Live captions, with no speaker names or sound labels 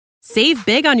Save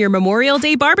big on your Memorial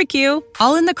Day barbecue,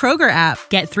 all in the Kroger app.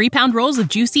 Get 3-pound rolls of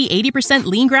juicy 80%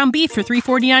 lean ground beef for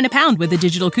 $3.49 a pound with a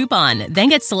digital coupon. Then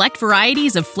get select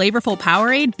varieties of flavorful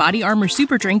Powerade, Body Armor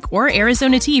Super Drink, or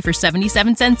Arizona tea for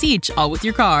 77 cents each, all with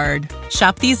your card.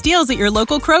 Shop these deals at your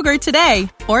local Kroger today,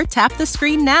 or tap the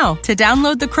screen now to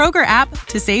download the Kroger app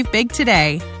to save big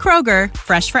today. Kroger,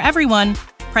 fresh for everyone.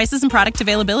 Prices and product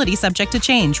availability subject to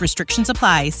change. Restrictions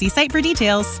apply. See site for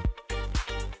details.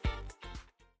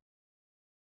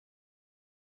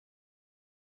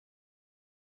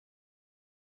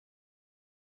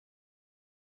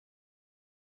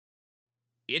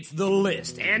 It's The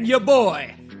List and your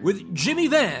boy with Jimmy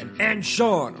Van and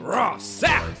Sean Ross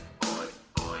Sapp.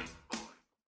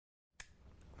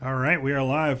 All right, we are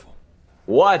live.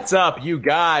 What's up, you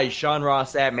guys? Sean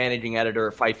Ross Sapp, managing editor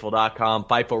at Fightful.com,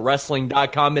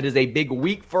 FightfulWrestling.com. It is a big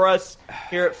week for us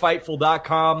here at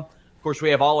Fightful.com. Of course, we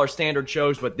have all our standard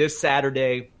shows, but this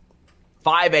Saturday,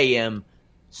 5 a.m.,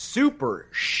 Super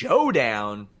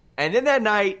Showdown. And then that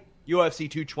night,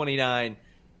 UFC 229.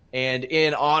 And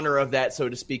in honor of that, so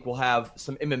to speak, we'll have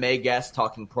some MMA guests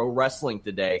talking pro wrestling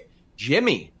today.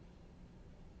 Jimmy,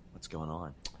 what's going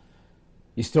on?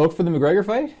 You stoked for the McGregor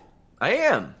fight? I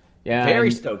am. Yeah,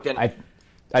 very stoked. And I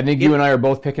think you and I are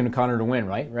both picking Conor to win,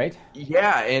 right?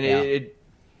 Yeah, and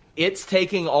it's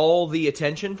taking all the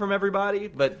attention from everybody,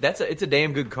 but it's a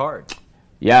damn good card.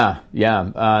 Yeah.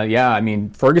 I mean,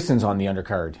 Ferguson's on the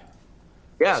undercard.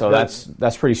 Yeah, so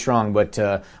that's pretty strong. But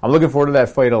I'm looking forward to that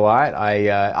fight a lot. I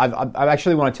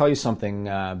actually want to tell you something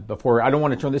before. I don't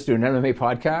want to turn this to an MMA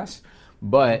podcast,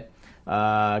 but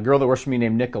a girl that works for me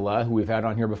named Nicola, who we've had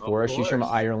on here before. She's from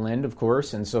Ireland, of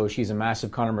course, and so she's a massive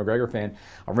Conor McGregor fan.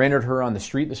 I ran into her on the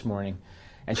street this morning,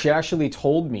 and she actually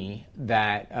told me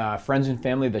that friends and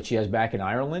family that she has back in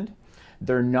Ireland,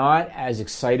 they're not as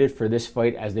excited for this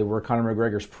fight as they were Conor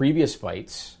McGregor's previous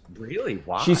fights. Really?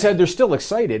 Why? She said they're still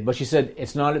excited, but she said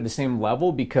it's not at the same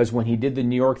level because when he did the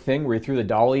New York thing where he threw the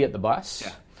dolly at the bus,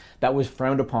 that was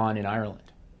frowned upon in Ireland.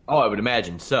 Oh, I would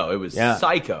imagine so. It was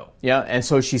psycho. Yeah, and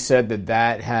so she said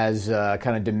that has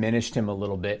kind of diminished him a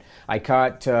little bit. I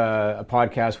caught a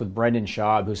podcast with Brendan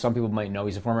Schaub, who some people might know.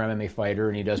 He's a former MMA fighter,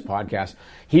 and he does podcasts.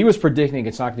 He was predicting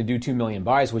it's not going to do 2 million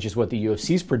buys, which is what the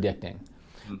UFC's predicting,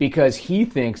 because he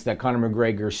thinks that Conor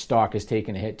McGregor's stock is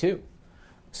taking a hit too.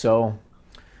 So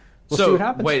we'll see what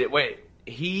happens. Wait.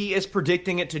 He is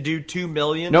predicting it to do 2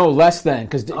 million? No, less than,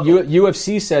 because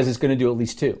UFC says it's going to do at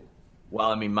least 2. Well,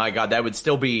 I mean, my God, that would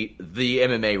still be the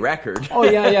MMA record. Oh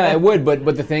yeah, it would. But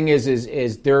the thing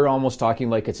is they're almost talking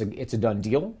like it's a done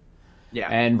deal. Yeah.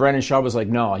 And Brendan Schaub was like,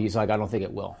 no. He's like, I don't think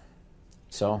it will.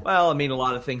 So. Well, I mean, a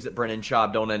lot of things that Brendan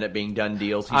Schaub don't end up being done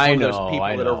deals. He's one of those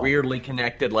people that are weirdly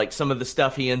connected. Like some of the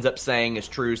stuff he ends up saying is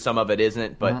true, some of it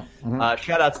isn't. But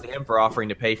shout outs to him for offering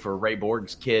to pay for Ray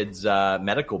Borg's kids'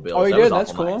 medical bills. Oh, he did.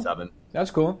 That's cool. Nice of him.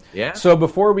 That's cool. Yeah. So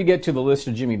before we get to the list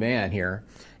of Jimmy Van here,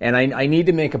 and I need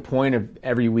to make a point of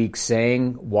every week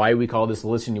saying why we call this the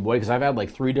list of your boy, because I've had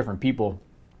like 3 different people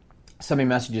send me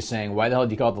messages saying, why the hell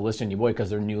do you call it the list of your boy? Because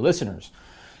they're new listeners.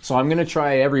 So I'm going to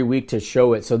try every week to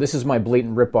show it. So this is my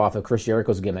blatant ripoff of Chris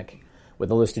Jericho's gimmick with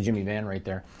the list of Jimmy Van right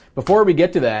there. Before we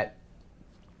get to that,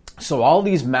 so all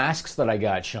these masks that I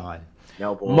got, Sean,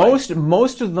 most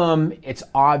of them, it's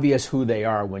obvious who they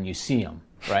are when you see them,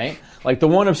 right? Like the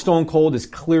one of Stone Cold is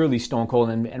clearly Stone Cold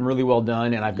and really well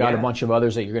done, and I've got a bunch of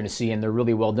others that you're going to see, and they're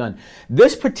really well done.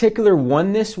 This particular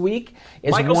one this week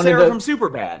is Michael one Cera of from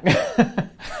Superbad.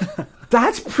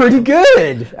 That's pretty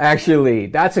good, actually.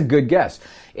 That's a good guess.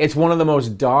 It's one of the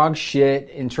most dog shit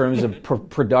in terms of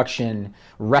production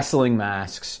wrestling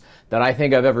masks that I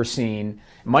think I've ever seen.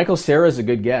 Michael Cera is a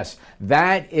good guess.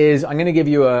 That is, I'm going to give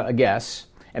you a guess,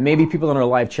 and maybe people in our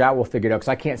live chat will figure it out because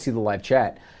I can't see the live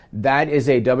chat. That is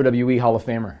a WWE Hall of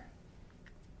Famer.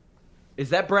 Is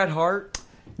that Bret Hart?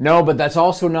 No, but that's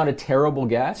also not a terrible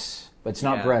guess. But it's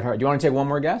not Bret Hart. Do you want to take one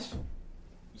more guess?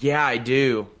 Yeah, I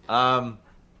do.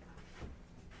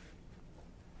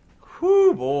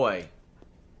 Whoo, boy.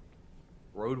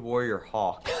 Road Warrior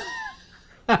Hawk.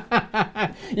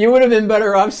 You would have been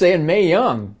better off saying Mae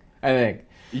Young, I think.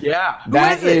 Yeah.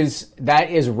 That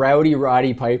is Rowdy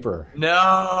Roddy Piper.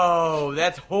 No,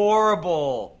 that's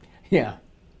horrible. Yeah.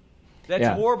 That's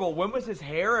horrible. When was his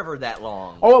hair ever that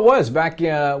long? Oh, it was back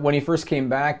when he first came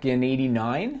back in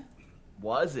 '89.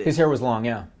 Was it? His hair was long,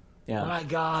 yeah. Oh my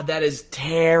God, that is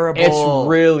terrible. It's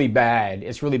really bad.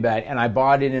 It's really bad. And I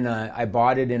bought it in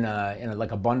a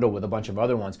like a bundle with a bunch of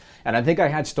other ones. And I think I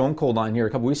had Stone Cold on here a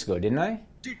couple weeks ago, didn't I?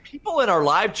 Dude, people in our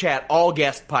live chat all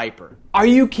guessed Piper. Are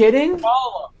you kidding?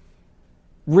 All of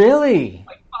them. Really?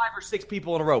 Like 5 or 6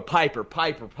 people in a row. Piper.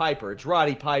 It's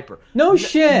Roddy Piper. No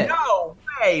shit. No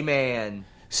way, man.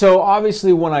 So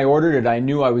obviously when I ordered it, I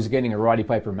knew I was getting a Roddy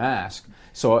Piper mask.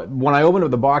 So when I opened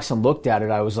up the box and looked at it,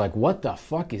 I was like, what the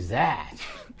fuck is that?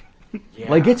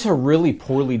 Yeah. Like, it's a really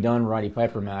poorly done Roddy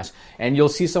Piper mask. And you'll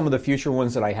see some of the future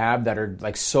ones that I have that are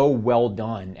like so well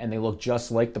done and they look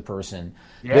just like the person.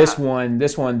 Yeah. This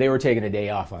one, they were taking a day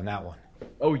off on that one.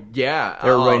 Oh, yeah. They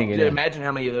were writing it in. Imagine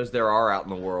how many of those there are out in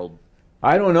the world.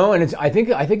 I don't know, and I think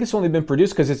it's only been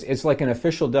produced because it's like an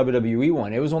official WWE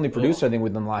one. It was only produced, I think,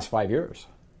 within the last 5 years.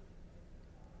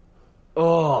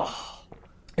 Oh.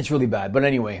 It's really bad. But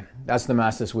anyway, that's the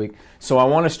mask this week. So I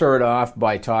want to start off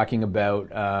by talking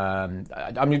about,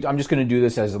 I'm just going to do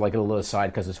this as like a little aside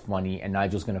because it's funny, and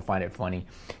Nigel's going to find it funny.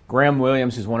 Graham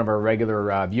Williams, who's one of our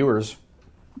regular viewers,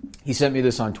 he sent me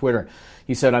this on Twitter.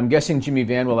 He said, I'm guessing Jimmy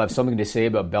Van will have something to say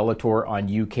about Bellator on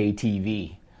UK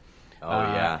TV. Oh,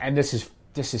 yeah. And this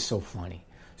is so funny.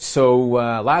 So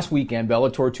last weekend,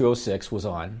 Bellator 206 was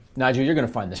on. Nigel, you're going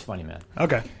to find this funny, man.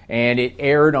 Okay. And it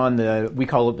aired on we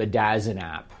call it the DAZN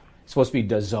app. It's supposed to be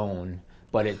DAZN,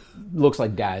 but it looks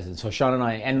like DAZN. So Sean and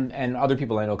I, and other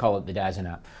people I know call it the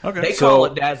DAZN app. Okay. They call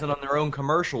it DAZN on their own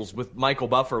commercials with Michael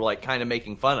Buffer, like, kind of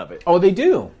making fun of it. Oh, they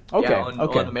do? Okay. Yeah,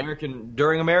 on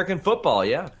during American football,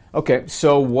 yeah. Okay,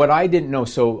 so what I didn't know,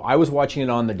 so I was watching it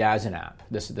on the DAZN app,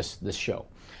 this show.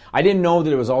 I didn't know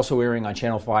that it was also airing on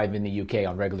Channel 5 in the UK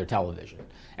on regular television.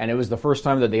 And it was the first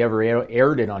time that they ever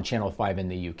aired it on Channel 5 in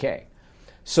the UK.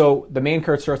 So the main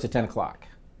card starts at 10 o'clock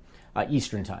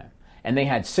Eastern time. And they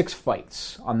had 6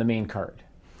 fights on the main card.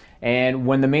 And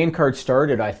when the main card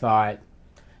started, I thought,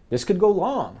 this could go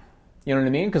long. You know what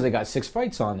I mean? Because they got 6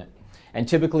 fights on it. And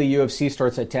typically UFC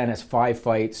starts at 10, has 5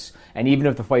 fights. And even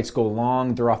if the fights go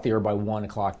long, they're off the air by 1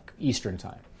 o'clock Eastern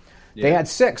time. Yeah. They had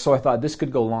 6, so I thought this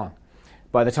could go long.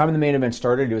 By the time the main event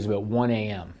started, it was about 1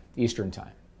 a.m. Eastern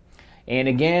time. And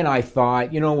again, I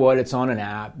thought, you know what, it's on an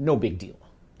app, no big deal.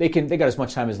 They got as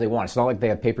much time as they want. It's not like they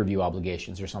have pay-per-view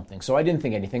obligations or something. So I didn't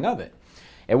think anything of it.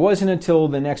 It wasn't until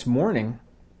the next morning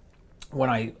when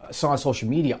I saw on social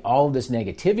media all of this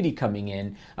negativity coming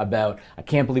in about, I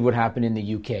can't believe what happened in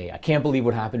the UK. I can't believe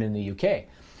what happened in the UK.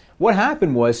 What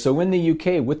happened was, so in the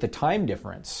UK, with the time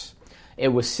difference, it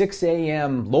was 6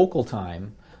 a.m. local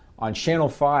time on Channel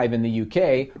 5 in the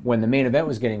UK when the main event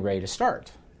was getting ready to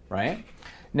start, right?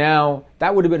 Now,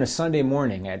 that would have been a Sunday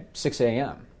morning at 6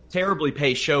 a.m. Terribly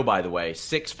paced show, by the way.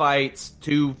 6 fights,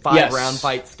 2 5-round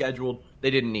fights scheduled. They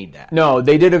didn't need that. No,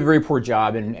 they did a very poor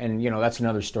job, and you know, that's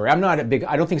another story.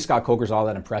 I don't think Scott Coker's all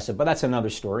that impressive, but that's another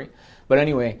story. But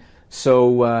anyway,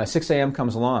 so 6 a.m.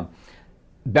 comes along.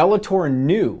 Bellator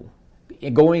knew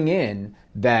going in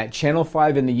that Channel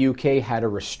 5 in the UK had a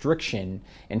restriction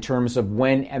in terms of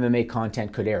when MMA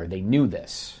content could air. They knew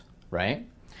this, right?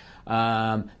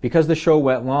 Because the show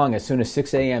went long, as soon as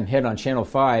 6 a.m. hit on Channel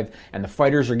 5 and the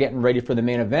fighters are getting ready for the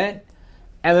main event,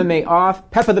 MMA off,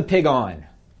 Peppa the Pig on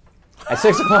at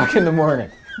 6 o'clock in the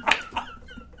morning.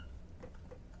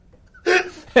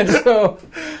 And so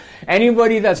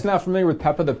anybody that's not familiar with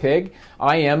Peppa the Pig,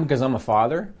 I am because I'm a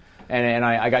father. And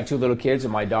I got 2 little kids,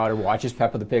 and my daughter watches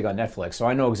Peppa the Pig on Netflix, so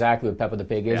I know exactly what Peppa the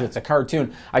Pig is. Yeah. It's a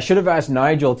cartoon. I should have asked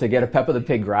Nigel to get a Peppa the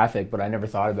Pig graphic, but I never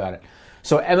thought about it.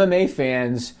 So MMA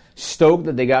fans, stoked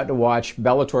that they got to watch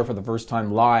Bellator for the first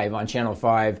time live on Channel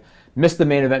 5, missed the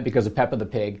main event because of Peppa the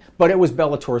Pig, but it was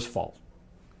Bellator's fault.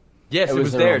 Yes, it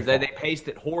was theirs. They paced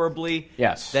it horribly.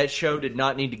 Yes. That show did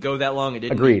not need to go that long. It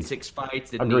didn't Agreed. need 6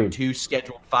 fights. It didn't need 2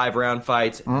 scheduled 5-round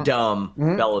fights. Dumb.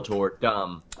 Bellator,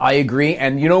 dumb. I agree.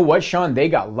 And you know what, Sean? They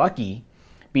got lucky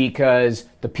because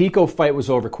the Pico fight was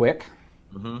over quick.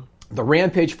 Mm-hmm. The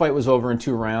Rampage fight was over in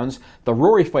 2 rounds. The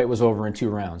Rory fight was over in 2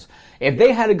 rounds. If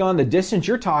they had gone the distance,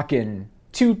 you're talking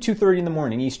 2:30 in the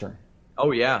morning Eastern.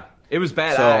 Oh, yeah. It was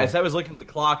bad. So, as I was looking at the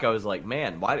clock, I was like,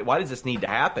 man, why does this need to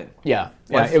happen? Yeah,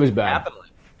 it was bad.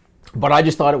 But I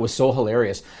just thought it was so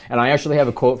hilarious. And I actually have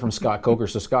a quote from Scott Coker.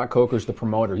 So Scott Coker's the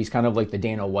promoter. He's kind of like the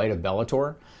Dana White of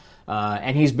Bellator.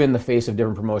 And he's been the face of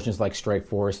different promotions like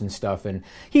Strikeforce and stuff. And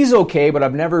he's okay, but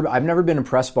I've never been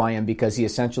impressed by him because he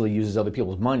essentially uses other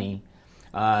people's money.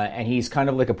 And he's kind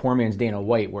of like a poor man's Dana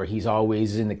White, where he's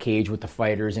always in the cage with the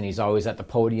fighters and he's always at the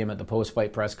podium at the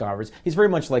post-fight press conference. He's very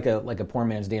much like a poor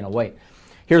man's Dana White.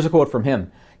 Here's a quote from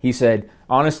him. He said,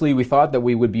 "Honestly, we thought that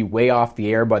we would be way off the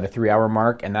air by the 3-hour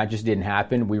mark, and that just didn't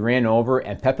happen. We ran over,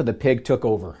 and Peppa the Pig took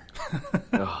over."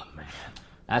 Oh, man.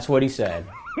 That's what he said.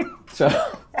 So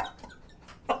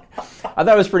I thought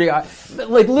it was pretty,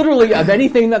 like literally of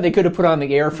anything that they could have put on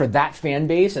the air for that fan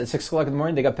base at 6 o'clock in the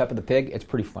morning, they got Peppa the Pig. It's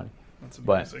pretty funny.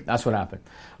 but that's what happened.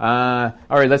 All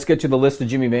right, let's get to the list of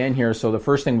Jimmy Van here. So the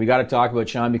first thing we got to talk about,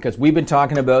 Sean, because we've been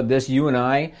talking about this, you and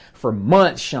I, for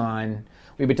months, Sean.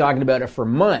 We've been talking about it for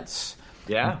months.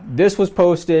 Yeah. This was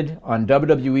posted on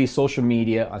WWE social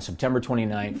media on September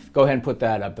 29th. Go ahead and put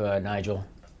that up, Nigel.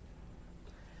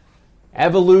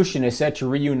 Evolution is set to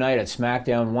reunite at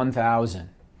SmackDown 1000.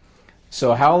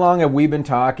 So how long have we been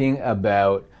talking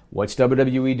about what's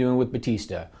WWE doing with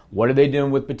Batista? What are they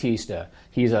doing with Batista?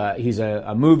 He's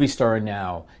a movie star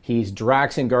now. He's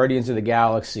Drax in Guardians of the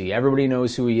Galaxy. Everybody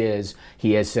knows who he is.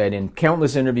 He has said in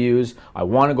countless interviews, I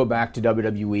want to go back to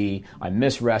WWE. I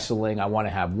miss wrestling. I want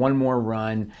to have one more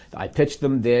run. I pitched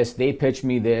them this. They pitched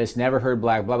me this. Never heard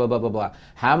black, blah, blah, blah, blah, blah.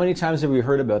 How many times have we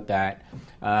heard about that?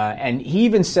 And he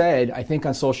even said, I think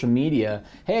on social media,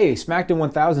 hey, SmackDown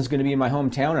 1000 is going to be in my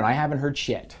hometown, and I haven't heard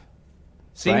shit.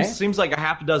 Seems like a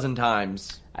half a dozen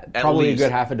times. Probably a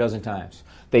good half a dozen times.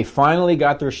 They finally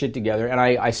got their shit together. And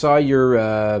I saw your,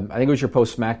 I think it was your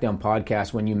post-SmackDown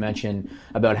podcast when you mentioned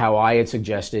about how I had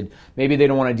suggested maybe they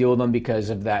don't want to deal with them because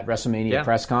of that WrestleMania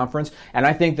press conference. And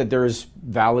I think that there's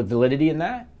validity in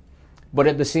that. But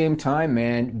at the same time,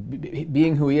 man,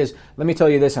 being who he is, let me tell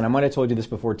you this, and I might have told you this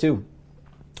before too.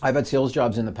 I've had sales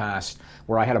jobs in the past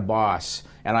where I had a boss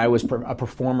and I was a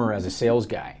performer as a sales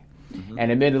guy. Mm-hmm.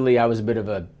 And admittedly, I was a bit of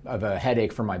a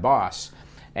headache for my boss.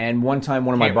 And one time,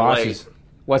 one of my bosses...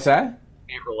 What's that?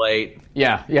 Can't relate.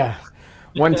 Yeah.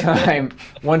 One time,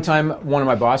 one of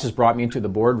my bosses brought me into the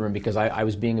boardroom because I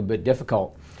was being a bit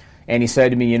difficult. And he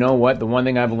said to me, you know what? The one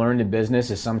thing I've learned in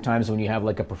business is sometimes when you have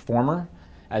like a performer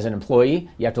as an employee,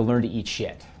 you have to learn to eat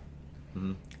shit.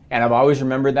 Mm-hmm. And I've always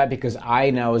remembered that because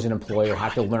I now as an employer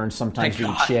have to learn sometimes to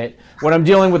eat shit. When I'm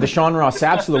dealing with the Sean Ross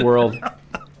Sapps of the world,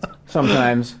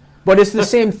 sometimes... But it's the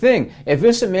same thing. If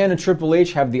Vince McMahon and Triple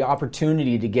H have the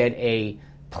opportunity to get a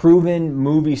proven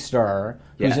movie star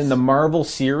who's in the Marvel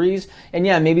series, and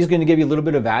maybe he's going to give you a little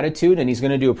bit of attitude, and he's going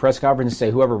to do a press conference and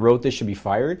say, whoever wrote this should be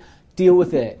fired, deal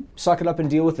with it. Suck it up and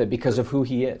deal with it because of who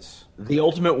he is. The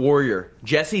Ultimate Warrior,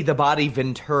 Jesse the Body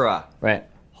Ventura. Right.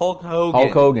 Hulk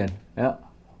Hogan. Yeah.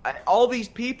 All these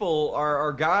people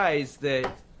are guys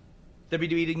that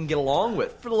WWE didn't get along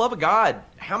with. For the love of God,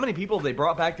 how many people have they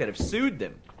brought back that have sued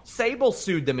them? Sable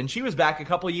sued them, and she was back a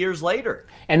couple of years later.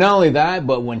 And not only that,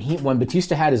 but when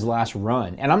Batista had his last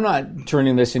run, and I'm not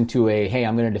turning this into a, hey,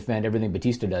 I'm going to defend everything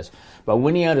Batista does, but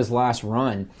when he had his last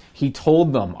run, he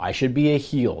told them, I should be a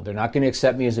heel. They're not going to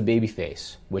accept me as a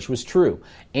babyface, which was true.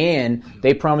 And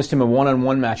they promised him a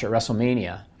one-on-one match at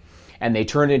WrestleMania, and they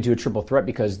turned it into a triple threat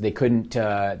because they couldn't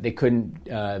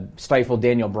stifle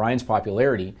Daniel Bryan's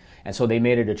popularity. And so they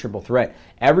made it a triple threat.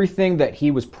 Everything that he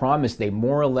was promised, they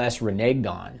more or less reneged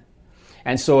on.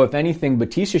 And so if anything,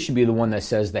 Batista should be the one that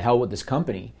says, the hell with this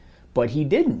company. But he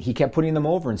didn't. He kept putting them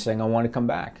over and saying, I want to come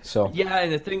back. So yeah,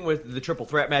 and the thing with the triple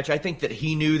threat match, I think that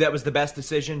he knew that was the best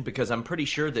decision because I'm pretty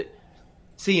sure that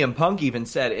CM Punk even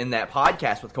said in that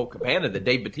podcast with Colt Cabana that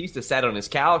Dave Batista sat on his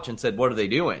couch and said, what are they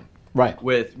doing? Right.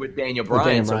 With Daniel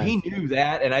Bryan. So he knew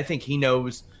that, and I think he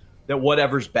knows that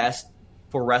whatever's best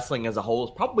for wrestling as a whole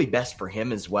is probably best for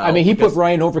him as well. I mean, he put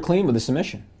Ryan over clean with a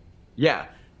submission. Yeah,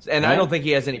 and I don't think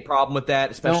he has any problem with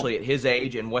that, especially at his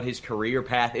age and what his career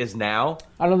path is now.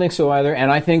 I don't think so either, and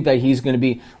I think that he's going to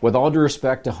be, with all due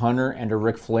respect to Hunter and to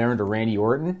Ric Flair and to Randy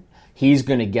Orton, he's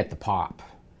going to get the pop.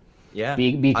 Yeah,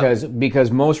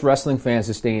 because most wrestling fans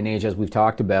this day and age, as we've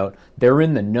talked about, they're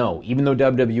in the know. Even though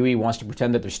WWE wants to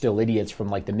pretend that they're still idiots from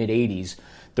like the mid-'80s,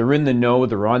 they're in the know,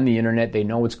 they're on the internet, they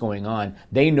know what's going on.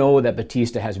 They know that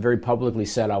Batista has very publicly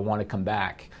said, I want to come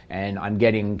back, and I'm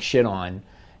getting shit on.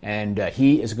 And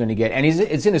he is going to get, and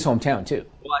it's in his hometown too.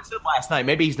 Well, I said last night,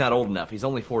 maybe he's not old enough. He's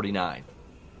only 49.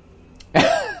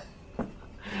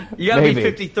 You got to be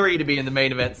 53 to be in the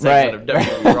main event segment of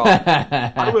WWE Raw.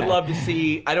 I would love to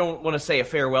see, I don't want to say a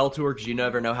farewell tour because you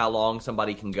never know how long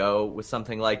somebody can go with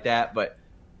something like that, but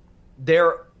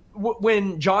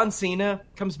when John Cena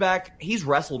comes back, he's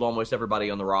wrestled almost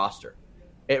everybody on the roster.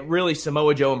 It really,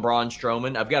 Samoa Joe and Braun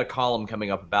Strowman, I've got a column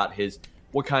coming up about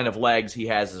what kind of legs he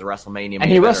has as a WrestleMania. And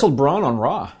he wrestled Braun on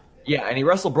Raw. Yeah, and he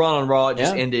wrestled Braun on Raw. It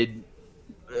just ended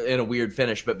in a weird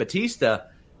finish. But Batista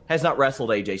has not wrestled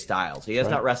AJ Styles. He has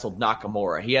not wrestled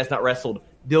Nakamura. He has not wrestled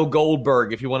Bill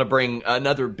Goldberg, if you want to bring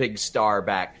another big star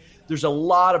back. There's a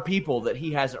lot of people that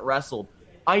he hasn't wrestled.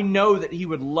 I know that he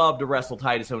would love to wrestle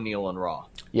Titus O'Neil on Raw.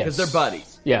 Because they're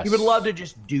buddies. Yes. He would love to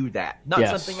just do that. Not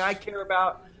something I care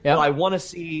about. Yep. But I want to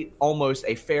see almost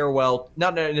a farewell,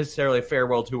 not necessarily a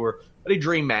farewell tour, but a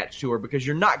dream match tour, because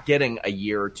you're not getting a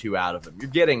year or two out of him. You're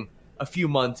getting a few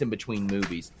months in between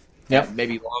movies. Yep.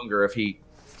 Maybe longer if he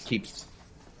keeps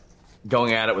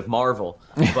going at it with Marvel.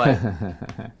 But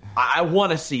I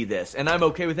want to see this, and I'm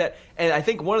okay with that. And I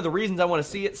think one of the reasons I want to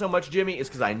see it so much, Jimmy, is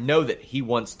because I know that he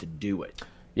wants to do it.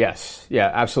 Yes,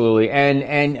 yeah, absolutely.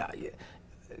 And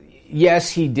yes,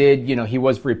 he did. You know, he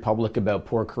was very public about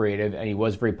poor creative, and he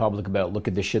was very public about look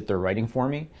at the shit they're writing for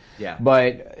me. Yeah.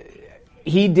 But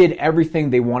he did everything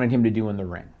they wanted him to do in the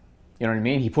ring. You know what I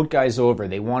mean? He put guys over.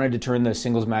 They wanted to turn the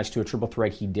singles match to a triple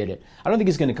threat. He did it. I don't think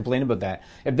he's going to complain about that.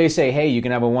 If they say, hey, you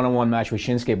can have a one-on-one match with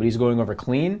Shinsuke, but he's going over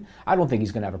clean, I don't think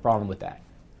he's going to have a problem with that.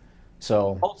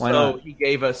 So, also, why not? he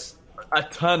gave us a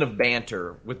ton of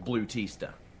banter with Blue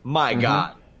Tista. My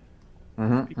God.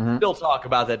 People still talk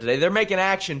about that today. They're making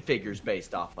action figures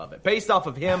based off of it. Based off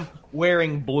of him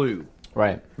wearing blue.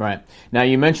 Right. Now,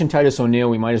 you mentioned Titus O'Neil.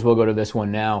 We might as well go to this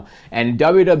one now. And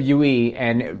WWE,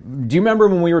 and do you remember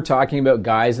when we were talking about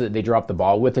guys that they dropped the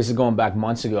ball with? This is going back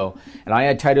months ago. And I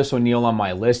had Titus O'Neil on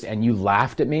my list, and you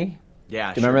laughed at me.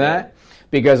 Yeah, do you remember that?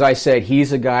 Because I said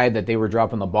he's a guy that they were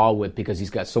dropping the ball with because he's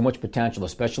got so much potential,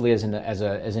 especially as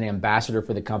an ambassador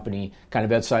for the company, kind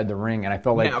of outside the ring. And I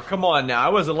felt like, now come on, now I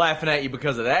wasn't laughing at you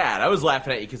because of that. I was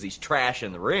laughing at you because he's trash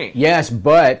in the ring. yes,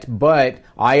 but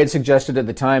I had suggested at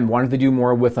the time wanted to do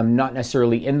more with him, not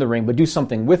necessarily in the ring, but do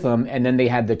something with him. And then they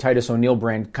had the Titus O'Neil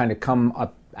brand kind of come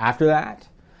up after that,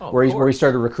 where he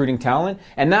started recruiting talent,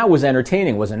 and that was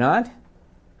entertaining, was it not?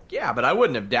 Yeah, but I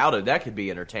wouldn't have doubted that could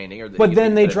be entertaining. Or that But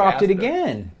then they dropped it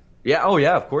again. Yeah, oh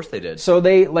yeah, of course they did. So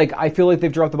I feel like they've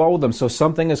dropped the ball with them. So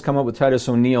something has come up with Titus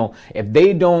O'Neil. If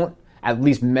they don't at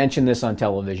least mention this on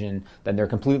television, then they're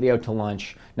completely out to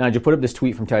lunch. Now, did you put up this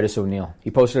tweet from Titus O'Neil?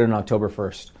 He posted it on October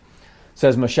 1st. It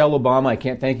says, Michelle Obama, I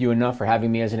can't thank you enough for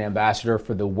having me as an ambassador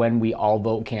for the When We All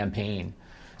Vote campaign.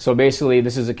 So basically,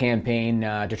 this is a campaign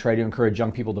to try to encourage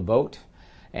young people to vote.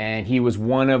 And he was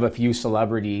one of a few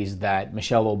celebrities that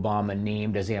Michelle Obama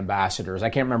named as ambassadors. I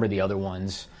can't remember the other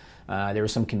ones. There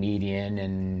was some comedian,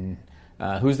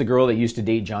 and who's the girl that used to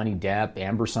date Johnny Depp?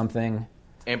 Amber something?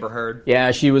 Amber Heard.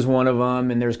 Yeah, she was one of them,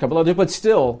 and there's a couple others. But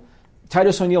still,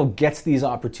 Titus O'Neil gets these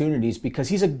opportunities because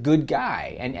he's a good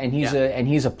guy, and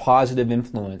he's a positive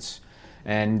influence.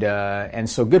 And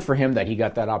so good for him that he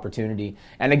got that opportunity.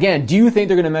 And again, do you think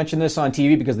they're going to mention this on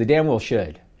TV? Because they damn well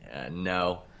should.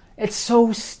 No. It's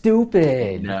so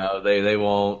stupid. No, they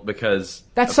won't, because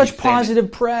that's such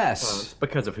positive press.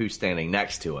 Because of who's standing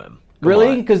next to him.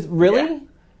 Really? Because Yeah.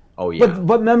 Oh yeah.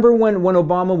 But remember when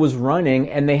Obama was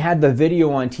running and they had the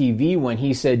video on TV when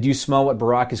he said, "Do you smell what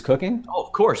Barack is cooking?" Oh,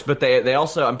 of course. But they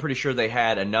also, I'm pretty sure they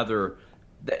had another.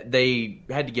 They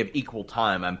had to give equal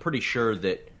time. I'm pretty sure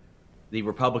that the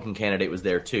Republican candidate was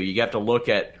there too. You have to look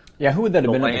at. Yeah, who would that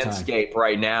have been at the time? Landscape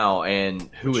right now, and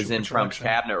who is in Trump's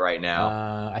cabinet right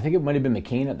now. I think it might have been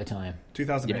McCain at the time.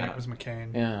 2008 was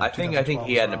McCain. Yeah. I think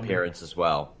he had an appearance as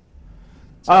well.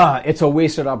 It's a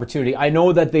wasted opportunity. I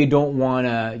know that they don't want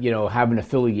to, have an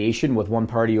affiliation with one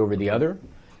party over the other,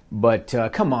 but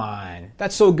come on,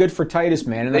 that's so good for Titus,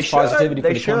 man, and that's positivity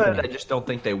for the company. I just don't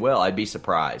think they will. I'd be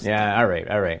surprised. Yeah, all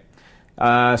right.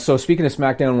 So speaking of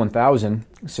SmackDown 1000,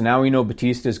 so now we know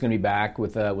Batista is going to be back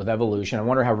with Evolution. I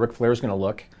wonder how Ric Flair is going to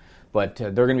look, but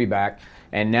they're going to be back.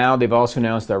 And now they've also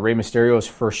announced that Rey Mysterio's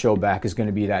first show back is going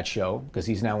to be that show because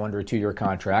he's now under a 2-year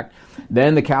contract.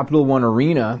 Then the Capital One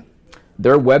Arena,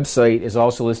 their website is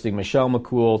also listing Michelle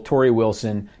McCool, Tori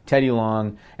Wilson, Teddy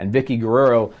Long, and Vicky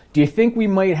Guerrero. Do you think we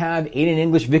might have Aiden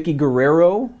English, Vicky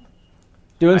Guerrero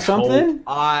doing something?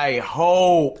 I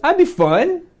hope. That'd be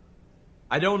fun.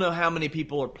 I don't know how many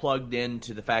people are plugged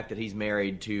into the fact that he's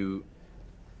married to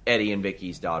Eddie and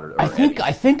Vicky's daughter. I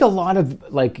think a lot of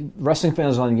wrestling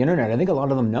fans on the internet, I think a lot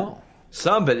of them know.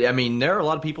 Some, but I mean, there are a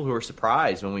lot of people who are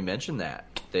surprised when we mention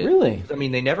that. Really? I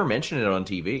mean, they never mention it on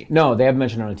TV. No, they haven't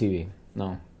mentioned it on TV.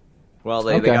 No. Well,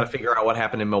 they got to figure out what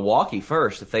happened in Milwaukee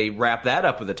first. If they wrap that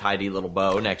up with a tidy little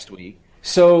bow next week.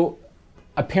 So,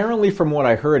 apparently, from what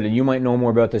I heard, and you might know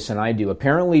more about this than I do,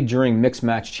 apparently during Mixed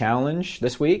Match Challenge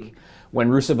this week, when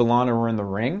Rusev and Lana were in the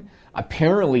ring,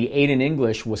 apparently Aiden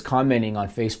English was commenting on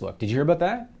Facebook. Did you hear about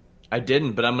that? I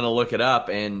didn't, but I'm going to look it up,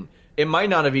 and it might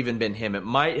not have even been him. It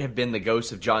might have been the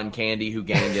ghost of John Candy who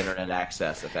gained internet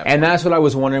access at that point. And that's what I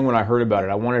was wondering when I heard about it.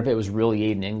 I wondered if it was really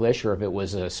Aiden English or if it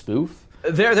was a spoof.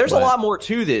 There's a lot more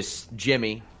to this,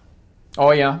 Jimmy.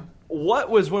 Oh, yeah? What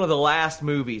was one of the last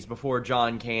movies before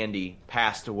John Candy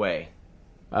passed away?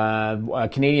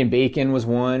 Canadian Bacon was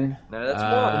one. No, that's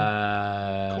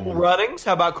one. Cool Runnings?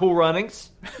 How about Cool Runnings?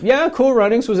 Yeah, Cool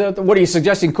Runnings was out there. What are you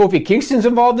suggesting? Kofi Kingston's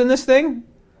involved in this thing?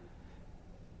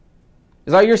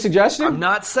 Is that your suggestion? I'm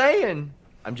not saying.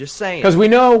 I'm just saying. Because we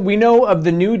know of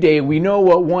the New Day. We know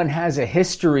what one has a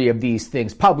history of these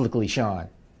things publicly, Sean.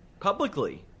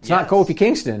 Publicly. It's not Kofi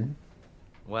Kingston.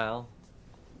 Well,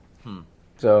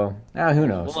 So, who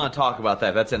knows? we'll not talk about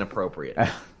that. That's inappropriate.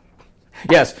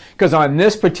 Yes, because on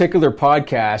this particular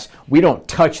podcast, we don't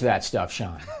touch that stuff,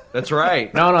 Sean. That's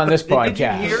right. Not on this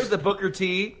podcast. Did you hear the Booker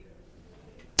T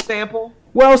sample?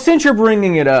 Well, since you're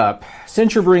bringing it up,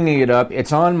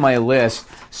 it's on my list.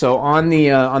 So on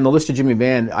the list of Jimmy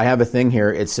Van, I have a thing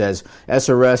here. It says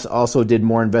SRS also did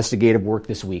more investigative work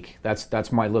this week.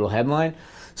 That's my little headline.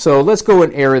 So let's go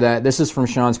and air that. This is from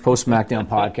Sean's post SmackDown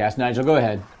podcast. Nigel, go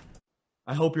ahead.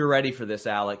 I hope you're ready for this,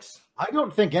 Alex. I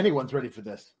don't think anyone's ready for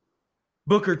this.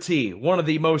 Booker T, one of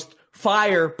the most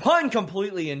fire, pun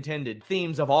completely intended,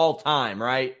 themes of all time,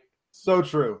 right? So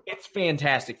true. It's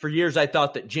fantastic. For years, I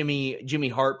thought that Jimmy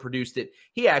Hart produced it.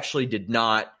 He actually did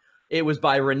not. It was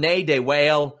by Renee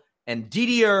DeWale and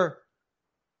Didier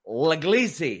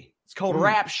Laglisi. It's called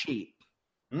Rap Sheet.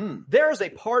 There is a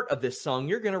part of this song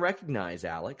you're going to recognize,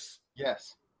 Alex.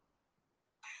 Yes.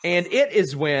 And it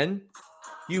is when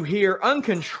you hear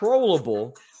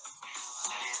uncontrollable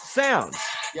sounds.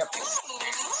 Yep.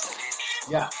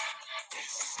 Yeah.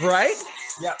 Right?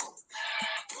 Yeah.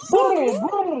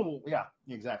 Yeah,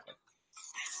 exactly.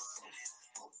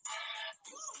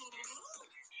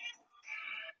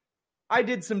 I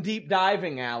did some deep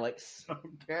diving, Alex.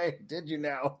 Okay, did you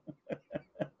now?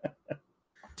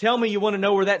 Tell me you want to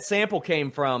know where that sample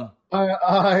came from.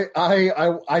 I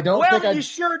don't think Well, you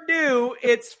sure do.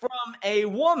 It's from a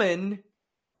woman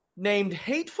named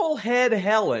Hateful Head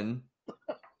Helen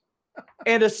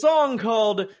and a song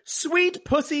called Sweet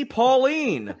Pussy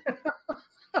Pauline.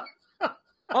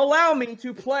 Allow me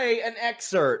to play an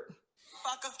excerpt.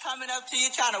 Fuckers coming up to you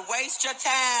trying to waste your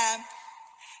time,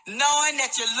 knowing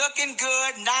that you're looking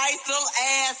good, nice little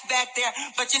ass back there.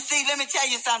 But you see, let me tell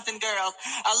you something, girls.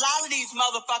 A lot of these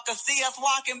motherfuckers see us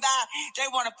walking by, they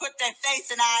want to put their face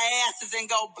in our asses and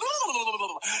go,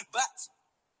 but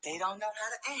they don't know how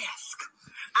to ask.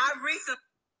 I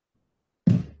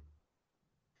recently...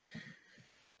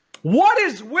 What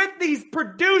is with these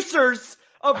producers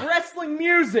of wrestling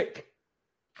music?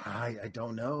 I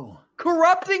don't know.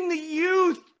 Corrupting the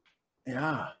youth.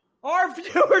 Yeah. Our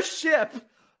viewership.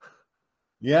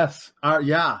 Yes.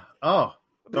 Yeah. Oh.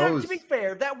 But to be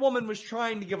fair, that woman was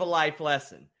trying to give a life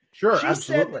lesson. Sure, she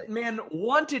absolutely. said that men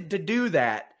wanted to do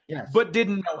that, Yes. but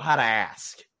didn't know how to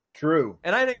ask. True.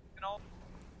 And I think we can all...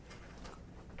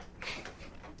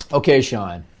 Okay,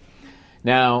 Sean.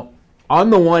 Now, on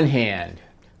the one hand,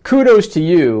 kudos to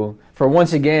you for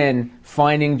once again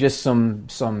finding just some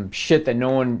shit that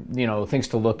no one thinks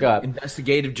to look up.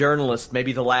 Investigative journalist,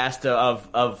 maybe the last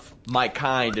of my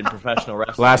kind in professional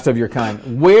wrestling. Last of your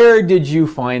kind. Where did you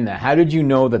find that? How did you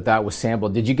know that was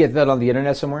sampled? Did you get that on the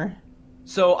internet somewhere?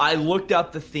 So I looked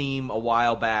up the theme a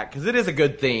while back because it is a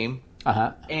good theme.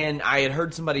 Uh-huh. And I had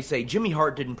heard somebody say Jimmy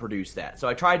Hart didn't produce that. So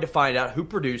I tried to find out who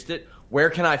produced it. Where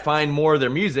can I find more of their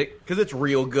music? Because it's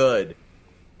real good.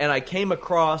 And I came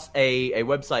across a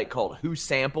website called Who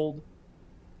Sampled,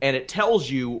 and it tells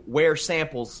you where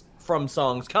samples from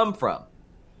songs come from.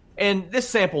 And this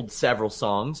sampled several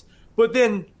songs, but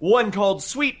then one called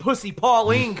Sweet Pussy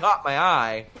Pauline caught my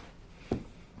eye.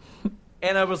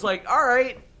 And I was like, all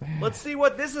right, let's see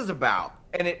what this is about.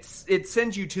 And it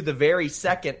sends you to the very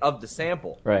second of the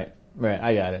sample. Right,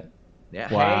 I got it.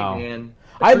 Yeah, Wow. Hey, man.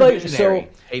 I'd like Visionary,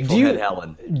 Hateful Head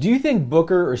Helen. Do you think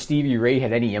Booker or Stevie Ray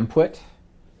had any input?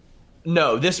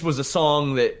 No, this was a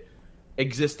song that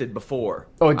existed before.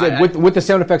 Oh, it did, with the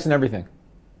sound effects and everything?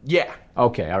 Yeah.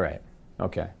 Okay, all right.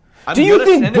 Okay. I'm Do you gonna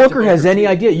think send it to Booker has Booker, any too.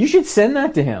 idea? You should send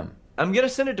that to him. I'm going to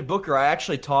send it to Booker. I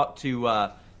actually talked to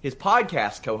his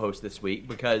podcast co-host this week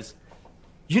because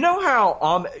you know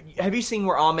how have you seen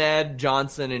where Ahmed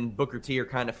Johnson and Booker T are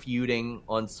kind of feuding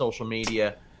on social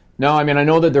media? No, I mean, I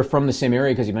know that they're from the same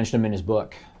area because he mentioned them in his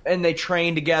book. And they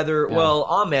train together. Yeah. Well,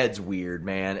 Ahmed's weird,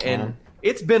 man. And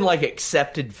it's been like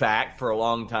accepted fact for a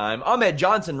long time. Ahmed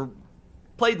Johnson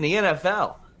played in the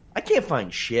NFL. I can't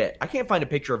find shit. I can't find a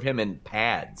picture of him in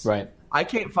pads. Right. I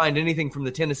can't find anything from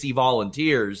the Tennessee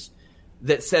Volunteers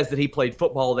that says that he played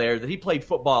football there, that he played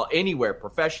football anywhere,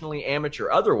 professionally, amateur,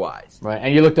 otherwise. Right.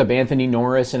 And you looked up Anthony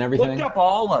Norris and everything? Looked up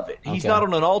all of it. He's not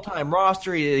on an all-time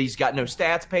roster. He's got no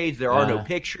stats page. There are no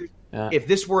pictures. If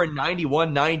this were in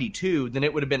 91, 92, then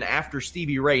it would have been after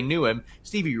Stevie Ray knew him.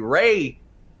 Stevie Ray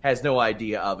has no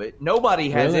idea of it.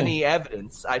 Nobody has any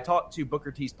evidence. I talked to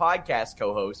Booker T's podcast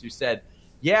co-host who said,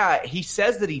 yeah, he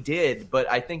says that he did, but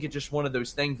I think it's just one of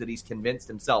those things that he's convinced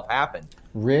himself happened.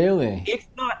 Really? It's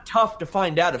not tough to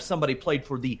find out if somebody played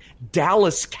for the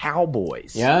Dallas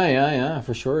Cowboys. Yeah,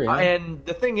 for sure. Yeah. And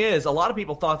the thing is, a lot of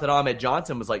people thought that Ahmed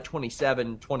Johnson was like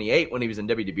 27, 28 when he was in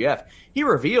WWF. He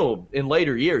revealed in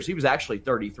later years he was actually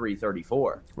 33,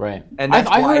 34. Right. And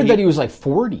I heard that he was like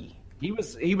 40.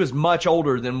 He was much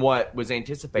older than what was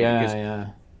anticipated. Yeah.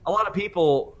 A lot of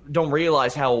people don't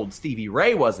realize how old Stevie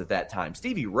Ray was at that time.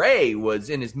 Stevie Ray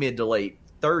was in his mid to late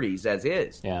 30s as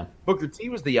is. Yeah. Booker T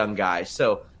was the young guy.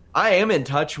 So I am in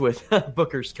touch with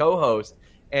Booker's co-host,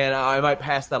 and I might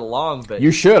pass that along. But you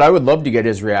should. I would love to get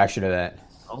his reaction to that.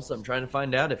 Also, I'm trying to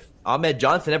find out if Ahmed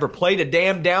Johnson ever played a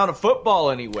damn down of football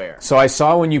anywhere. So I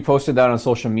saw when you posted that on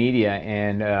social media,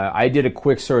 and I did a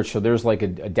quick search. So there's like a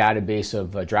database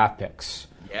of draft picks.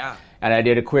 Yeah. And I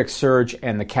did a quick search,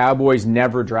 and the Cowboys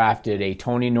never drafted a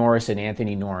Tony Norris and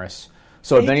Anthony Norris.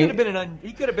 So he could have been an undrafted.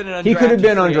 He could have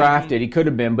been undrafted. He could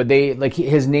have been, but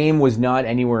his name was not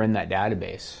anywhere in that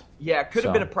database. Yeah, could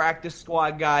have been a practice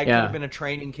squad guy. Could have been a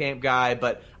training camp guy.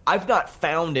 But I've not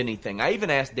found anything. I even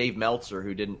asked Dave Meltzer,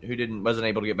 who wasn't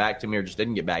able to get back to me or just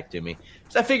didn't get back to me.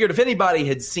 So I figured if anybody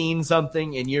had seen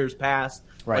something in years past,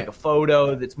 like a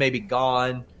photo that's maybe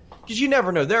gone. Because you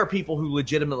never know. There are people who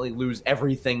legitimately lose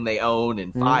everything they own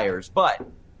in fires, but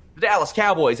the Dallas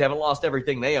Cowboys haven't lost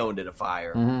everything they owned in a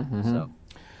fire. So,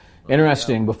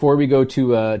 interesting. Before we go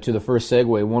to the first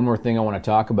segue, one more thing I want to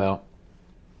talk about.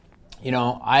 You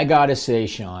know, I gotta say,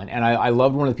 Sean, and I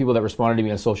loved one of the people that responded to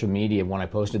me on social media when I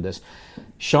posted this.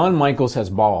 Shawn Michaels has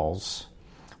balls.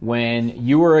 When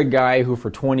you were a guy who for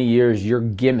 20 years your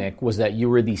gimmick was that you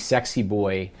were the sexy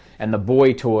boy and the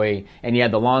boy toy, and you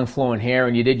had the long flowing hair,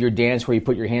 and you did your dance where you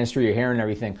put your hands through your hair and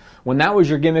everything. When that was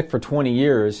your gimmick for 20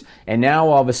 years, and now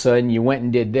all of a sudden you went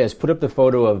and did this. Put up the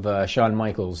photo of Shawn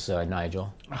Michaels,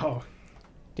 Nigel. Oh.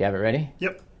 Do you have it ready?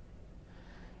 Yep.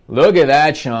 Look at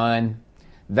that, Sean.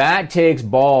 That takes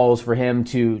balls for him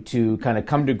to kind of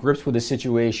come to grips with the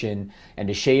situation and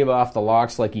to shave off the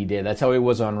locks like he did. That's how he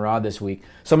was on Raw this week.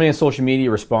 Somebody on social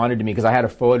media responded to me because I had a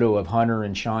photo of Hunter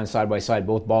and Sean side by side,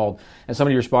 both bald, and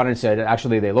somebody responded and said,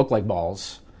 actually, they look like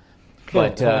balls.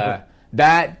 But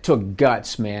that took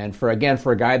guts, man, for a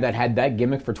guy that had that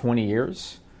gimmick for 20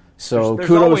 years. So there's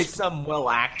kudos. always some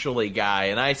actually guy,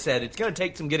 and I said it's going to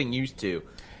take some getting used to.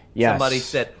 Yes. Somebody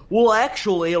said, well,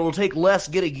 actually, it'll take less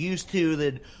getting used to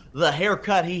than the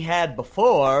haircut he had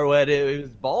before when it was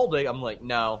balding. I'm like,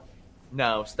 no,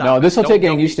 stop. No, this will take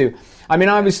getting used to. I mean,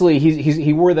 obviously,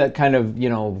 he wore that kind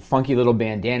of, funky little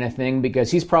bandana thing because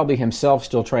he's probably himself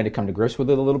still trying to come to grips with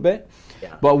it a little bit.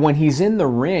 Yeah. But when he's in the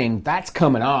ring, that's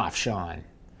coming off, Sean.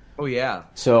 Oh, yeah.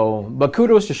 So, but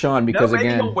kudos to Sean because, maybe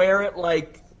again... he'll wear it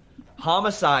like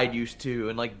Homicide used to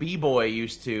and like B-Boy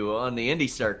used to on the indie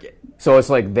circuit. So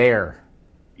it's like there.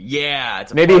 Yeah.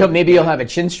 It's maybe he'll have a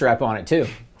chin strap on it, too.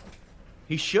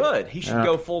 He should. He should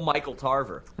go full Michael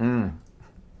Tarver.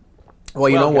 Well,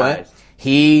 you know what?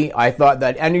 I thought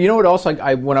that, and you know what else?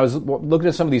 Like when I was looking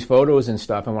at some of these photos and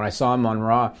stuff, and when I saw him on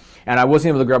Raw, and I wasn't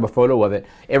able to grab a photo of it,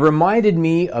 it reminded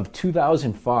me of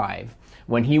 2005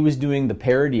 when he was doing the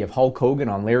parody of Hulk Hogan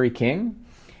on Larry King,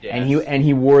 and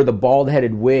he wore the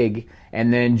bald-headed wig,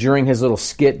 and then during his little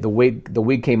skit, the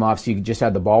wig came off, so you just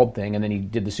had the bald thing, and then he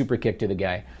did the super kick to the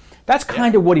guy. That's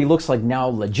kind of what he looks like now,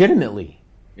 legitimately.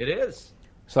 It is.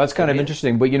 So that's kind of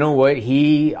interesting. But you know what?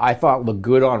 I thought looked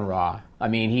good on Raw. I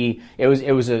mean, it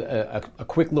was a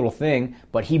quick little thing,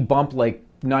 but he bumped like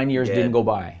 9 years didn't go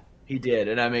by. He did,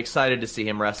 and I'm excited to see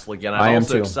him wrestle again. I am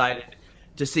also too. Excited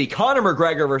to see Conor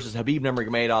McGregor versus Khabib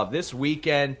Nurmagomedov this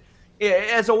weekend.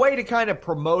 As a way to kind of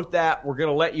promote that, we're going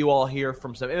to let you all hear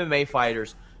from some MMA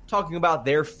fighters talking about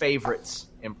their favorites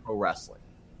in pro wrestling.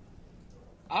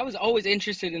 I was always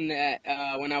interested in that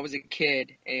when I was a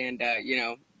kid, and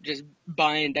just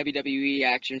buying WWE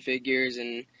action figures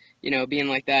and being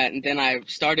like that. And then I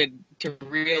started to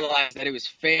realize that it was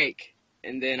fake,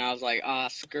 and then I was like,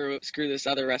 screw this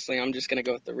other wrestling. I'm just gonna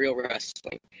go with the real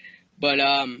wrestling.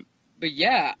 But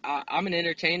yeah, I'm an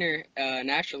entertainer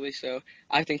naturally, so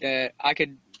I think that I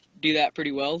could do that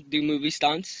pretty well. Do movie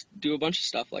stunts, do a bunch of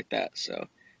stuff like that. So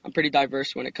I'm pretty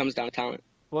diverse when it comes down to talent.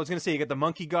 Well, I was going to say, you got the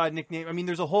Monkey God nickname. I mean,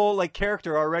 there's a whole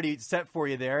character already set for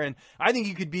you there, and I think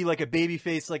you could be like a baby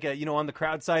face, like on the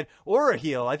crowd side, or a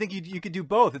heel. I think you could do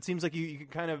both. It seems like you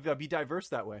could kind of be diverse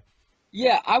that way.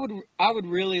 Yeah, I would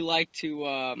really like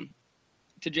to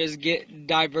just get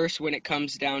diverse when it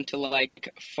comes down to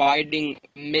fighting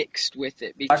mixed with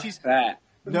it. Because that.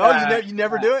 No, you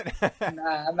never do it?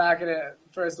 Nah, I'm not going to,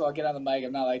 first of all, get on the mic.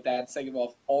 I'm not like that. Second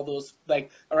of all those,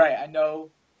 all right, I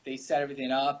know they set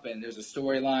everything up and there's a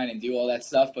storyline and do all that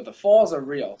stuff, but the falls are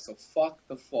real, so fuck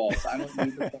the falls. I don't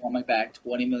need to fall on my back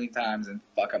 20 million times and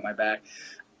fuck up my back.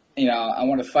 I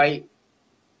want to fight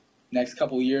next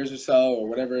couple years or so, or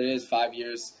whatever it is, 5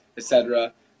 years,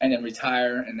 etc., and then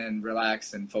retire and then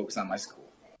relax and focus on my school.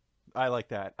 I like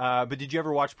that. But did you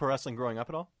ever watch pro wrestling growing up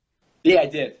at all? Yeah, I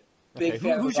did. Okay.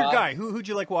 Who's your guy? Who'd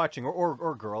you like watching?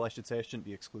 Or girl, I should say. It shouldn't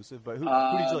be exclusive. But who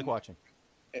did you like watching?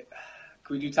 Can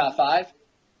we do top 5?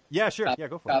 Yeah, sure. Yeah,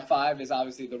 go for it. Top 5 is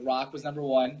obviously The Rock was number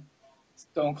 1.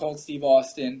 Stone Cold Steve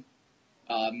Austin.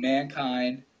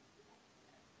 Mankind.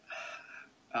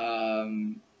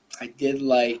 I did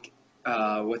like,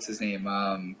 what's his name?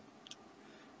 I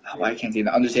can't think.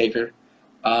 The Undertaker.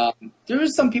 There were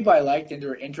some people I liked and they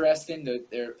were interesting.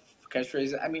 Their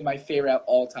catchphrases. I mean, my favorite of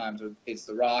all times is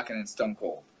The Rock and then Stone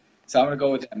Cold. So I'm gonna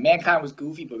go with that. Mankind was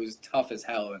goofy, but he was tough as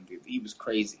hell and he was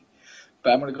crazy.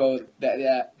 But I'm gonna go with that.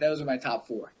 Yeah, those are my top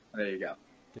 4. There you go.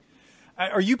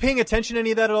 Are you paying attention to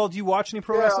any of that at all? Do you watch any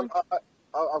pro wrestling? I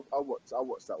watch that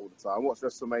all the time. I watch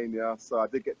WrestleMania, so I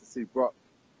did get to see Brock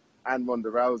and Ronda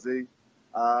Rousey.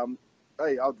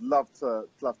 Hey, I'd love to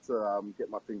get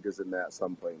my fingers in there at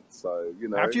some point. So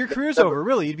after your career's over,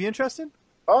 really, you'd be interested?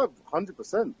 Oh,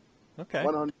 100%. Okay.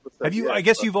 100%. Have you? Yeah. I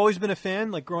guess you've always been a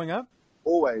fan, like growing up.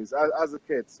 Always, as a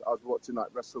kid, I was watching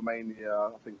like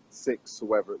WrestleMania, I think 6 or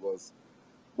whatever it was.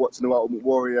 Watching the Ultimate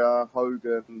Warrior,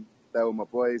 Hogan, they were my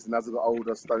boys, and as I got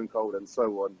older, Stone Cold and so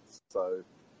on. So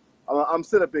I'm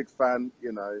still a big fan,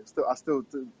 I still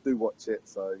do watch it.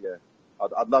 So yeah,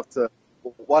 I'd love to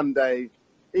one day,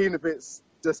 even if it's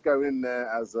just go in there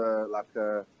as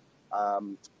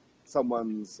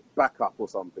someone's backup or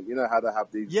something. You know how they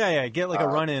have these. Yeah, get like a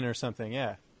run in or something.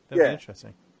 Yeah, that'd be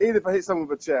interesting. Even if I hit someone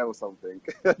with a chair or something.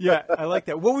 Yeah, I like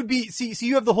that. What would be see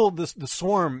you have the whole the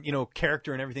Swarm,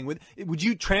 character and everything. Would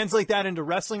you translate that into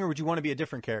wrestling, or would you want to be a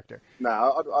different character?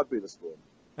 No, I'd be the Swarm.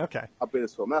 Okay. I'd be the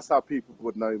Swarm. That's how people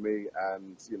would know me,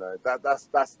 and that's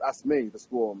me, the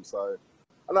Swarm. So,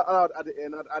 and I'd add it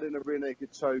in. I'd add in a rear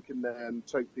naked choke and then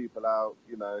choke people out.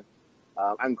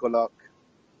 Ankle lock.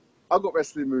 I've got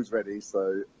wrestling moves ready,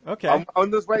 so okay.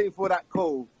 I'm just waiting for that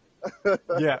call.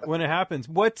 Yeah, when it happens.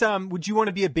 What would you want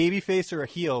to be, a babyface or a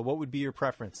heel? What would be your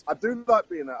preference? I do like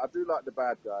the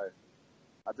bad guy.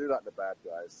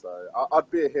 So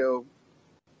I'd be a heel,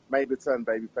 maybe turn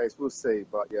babyface. We'll see.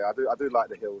 But yeah, I do like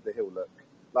the heel look.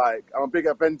 Like, I'm a big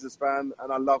Avengers fan,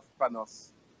 and I love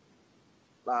Thanos.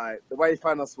 Like the way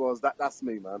Thanos was, that's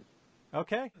me, man.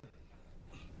 Okay.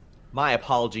 My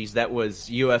apologies. That was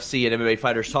UFC and MMA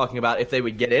fighters talking about if they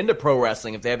would get into pro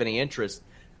wrestling, if they have any interest.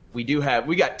 We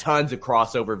got tons of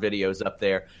crossover videos up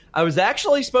there. I was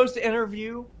actually supposed to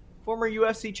interview former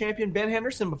UFC champion Ben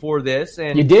Henderson before this,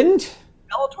 and you didn't?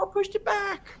 Bellator pushed it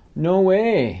back. No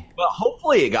way. Well,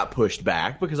 hopefully it got pushed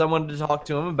back because I wanted to talk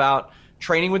to him about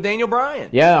training with Daniel Bryan.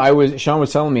 Yeah, Sean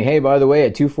was telling me, hey, by the way,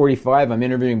 at 2:45, I'm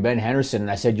interviewing Ben Henderson,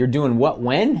 and I said, you're doing what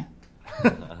when?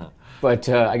 But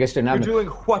I guess didn't happen. You're doing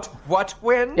what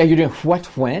when? Yeah, you're doing what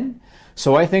when?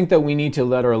 So I think that we need to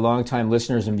let our longtime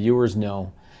listeners and viewers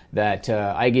know that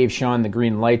I gave Sean the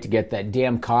green light to get that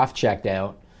damn cough checked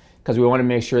out because we want to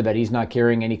make sure that he's not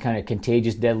carrying any kind of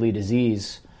contagious, deadly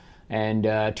disease. And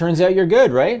turns out you're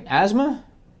good, right? Asthma?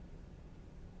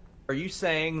 Are you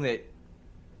saying that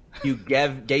you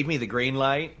gave me the green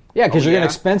light? Yeah, because you're going to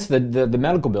expense the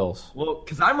medical bills. Well,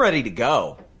 because I'm ready to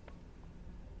go.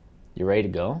 You ready to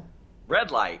go? Red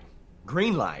light,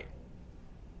 green light.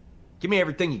 Give me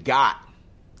everything you got.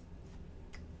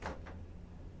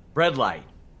 Red light,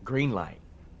 green light.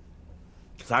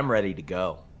 Because I'm ready to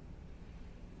go.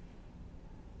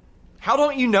 How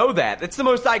don't you know that? It's the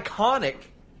most iconic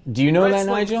Do you know that,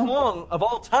 wrestling Nigel? song of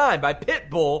all time by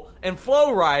Pitbull and Flo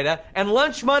Rida and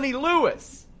Lunch Money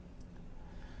Lewis.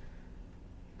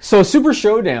 So Super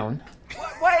Showdown.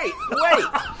 Wait.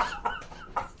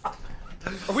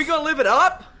 Are we going to live it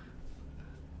up?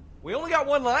 We only got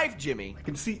one life, Jimmy. I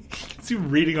can see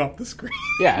reading off the screen.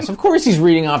 Yes, of course he's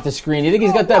reading off the screen. You think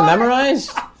he's got that memorized?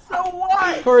 So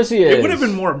what? Of course he is. It would have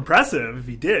been more impressive if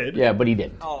he did. Yeah, but he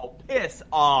didn't. Oh, piss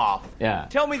off. Yeah.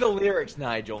 Tell me the lyrics,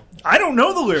 Nigel. I don't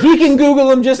know the lyrics. He can Google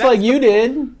them just like you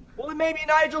did. Well, then maybe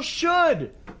Nigel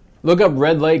should. Look up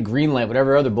red light, green light,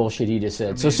 whatever other bullshit he just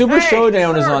said. So Super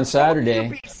Showdown is on Saturday.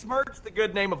 You besmirch the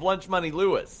good name of Lunch Money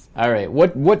Lewis. All right.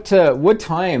 What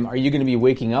time are you going to be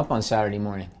waking up on Saturday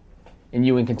morning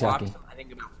in Kentucky? I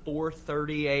think about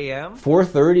 4:30 a.m.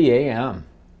 4:30 a.m.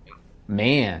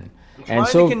 Man. I'm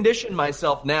trying to condition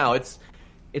myself now. It's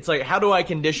like, how do I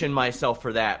condition myself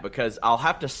for that? Because I'll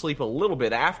have to sleep a little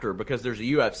bit after because there's a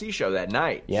UFC show that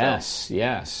night. Yes.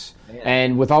 Man.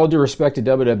 And with all due respect to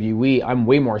WWE, I'm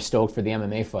way more stoked for the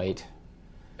MMA fight.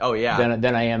 Oh yeah.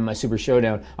 Than I am my Super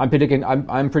Showdown. I'm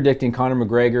predicting Conor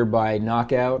McGregor by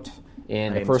knockout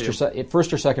in the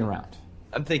first or second round.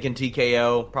 I'm thinking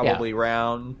TKO, probably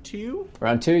round 2.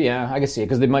 Round 2, yeah, I can see it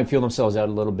because they might feel themselves out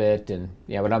a little bit, and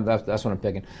but that's what I'm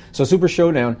picking. So Super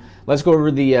Showdown. Let's go over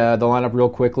the lineup real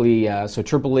quickly. So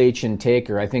Triple H and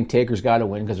Taker. I think Taker's got to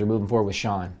win because they're moving forward with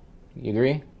Shawn. You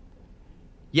agree?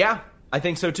 Yeah, I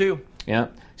think so too. Yeah,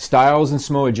 Styles and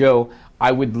Samoa Joe.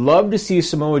 I would love to see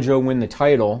Samoa Joe win the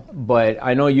title, but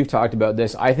I know you've talked about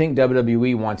this. I think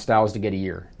WWE wants Styles to get a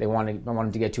year. I want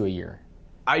him to get to a year.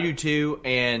 I do too,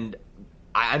 and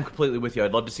I'm completely with you.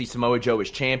 I'd love to see Samoa Joe as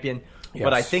champion, Yes.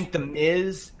 but I think The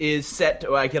Miz is set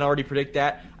to, I can already predict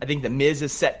that. I think The Miz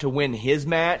is set to win his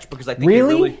match because I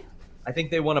think I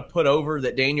think they want to put over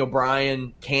that Daniel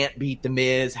Bryan can't beat The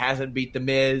Miz, hasn't beat The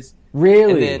Miz.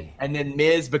 Really? And then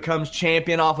Miz becomes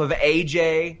champion off of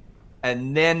AJ,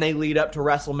 and then they lead up to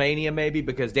WrestleMania maybe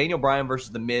because Daniel Bryan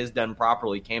versus The Miz done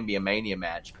properly can be a Mania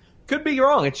match. Could be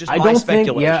wrong. It's just my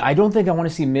speculation. I don't think I want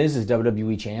to see Miz as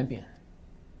WWE champion.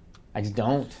 I just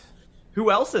don't.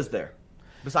 Who else is there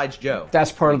besides Joe?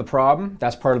 That's part of the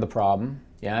problem.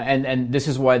 Yeah, and this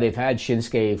is why they've had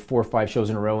Shinsuke 4 or 5 shows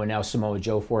in a row, and now Samoa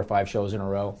Joe 4 or 5 shows in a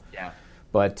row. Yeah.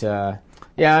 But I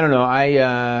don't know.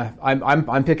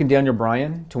 I'm picking Daniel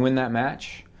Bryan to win that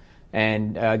match,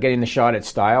 and getting the shot at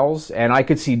Styles. And I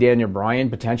could see Daniel Bryan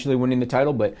potentially winning the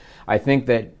title, but I think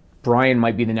that Bryan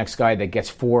might be the next guy that gets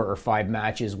 4 or 5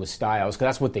 matches with Styles because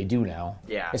that's what they do now.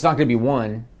 Yeah. It's not going to be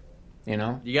one. You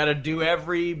know, you got to do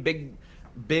every big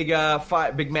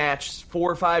match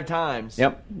 4 or 5 times.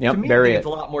 Yep. To me, I think it's a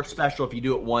lot more special if you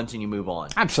do it once and you move on.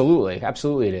 Absolutely,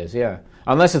 it is. Yeah,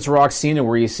 unless it's Rock Cena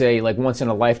where you say like once in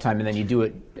a lifetime and then you do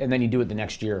it the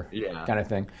next year. Yeah, kind of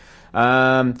thing.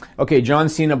 Okay, John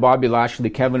Cena, Bobby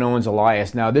Lashley, Kevin Owens,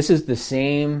 Elias. Now this is the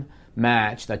same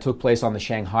match that took place on the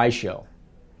Shanghai show.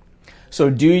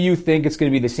 So do you think it's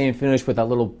going to be the same finish with that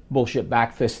little bullshit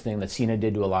back fist thing that Cena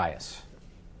did to Elias?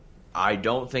 I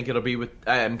don't think it'll be with...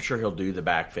 I'm sure he'll do the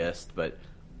back fist, but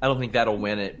I don't think that'll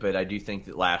win it, but I do think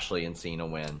that Lashley and Cena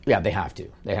win. Yeah, they have to.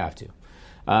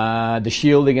 The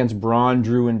Shield against Braun,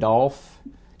 Drew, and Dolph.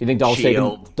 Do you think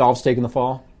Dolph's taking the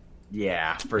fall?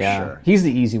 Yeah, for sure. He's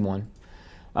the easy one.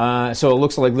 So it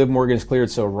looks like Liv Morgan is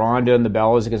cleared, so Ronda and the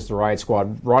Bellas against the Riot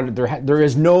Squad. There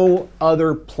is no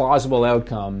other plausible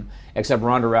outcome except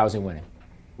Ronda Rousey winning.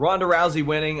 Ronda Rousey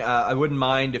winning, I wouldn't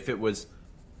mind if it was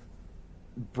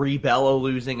Brie Bella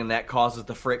losing and that causes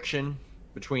the friction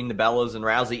between the Bellas and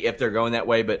Rousey if they're going that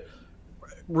way, but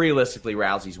realistically,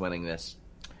 Rousey's winning this.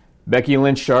 Becky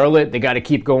Lynch, Charlotte, they got to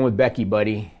keep going with Becky,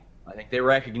 buddy. I think they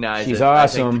recognize She's it.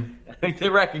 awesome. I think they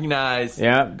recognize.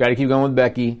 Yeah, got to keep going with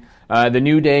Becky. The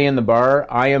New Day in the Bar,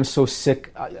 I am so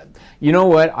sick. You know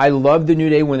what? I love the New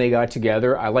Day when they got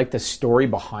together. I like the story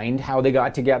behind how they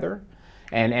got together.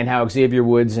 And how Xavier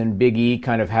Woods and Big E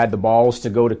kind of had the balls to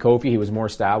go to Kofi. He was more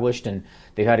established, and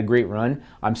they've had a great run.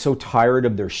 I'm so tired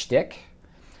of their shtick.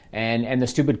 And the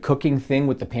stupid cooking thing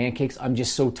with the pancakes, I'm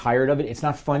just so tired of it. It's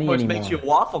not funny anymore. Which makes you a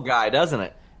waffle guy, doesn't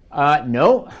it?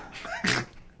 No.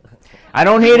 I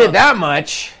don't hate it that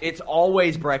much. It's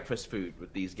always breakfast food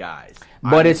with these guys.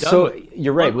 But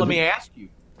you're right. Let me ask you.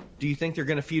 Do you think they're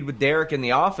going to feud with Derek in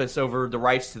the office over the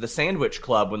rights to the Sandwich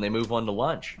Club when they move on to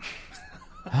lunch?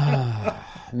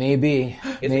 Maybe.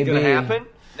 Is it going to happen?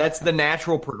 That's the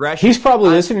natural progression. He's probably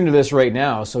listening to this right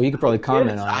now, so he could probably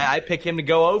comment on it. I pick him to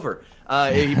go over.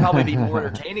 He'd probably be more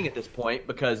entertaining at this point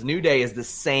because New Day is the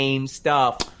same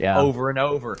stuff over and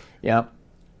over. Yeah.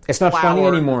 It's not funny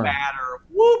anymore. Batter,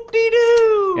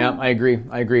 whoop-de-doo. Yeah, I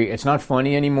agree. It's not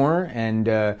funny anymore, and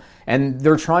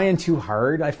they're trying too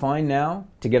hard, I find now,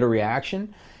 to get a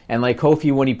reaction. And like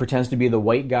Kofi, when he pretends to be the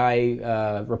white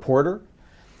guy reporter,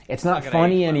 it's not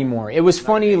funny anymore. It was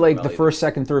funny like the first,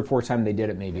 second, third, fourth time they did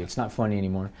it maybe. It's not funny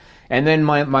anymore. And then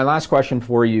my last question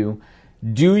for you,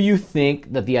 do you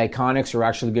think that the Iconics are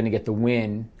actually going to get the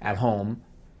win at home?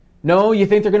 No, you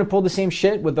think they're going to pull the same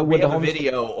shit with the We have home? a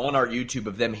video on our YouTube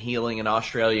of them healing an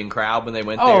Australian crowd when they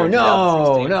went there. Oh, in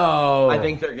no. 2016. I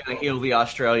think they're going to heal the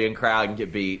Australian crowd and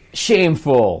get beat.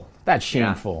 Shameful. That's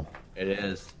shameful. Yeah, it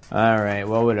is. All right,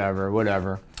 well,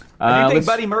 whatever. I do think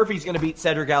Buddy Murphy's going to beat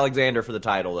Cedric Alexander for the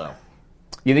title, though.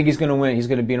 You think he's going to win? He's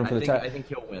going to beat him for the title? I think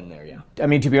he'll win there, yeah. I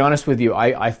mean, to be honest with you,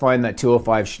 I find that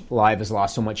 205 Live has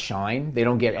lost so much shine. They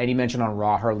don't get any mention on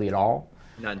Raw hardly at all.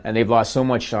 None. And they've lost so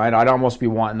much shine. I'd almost be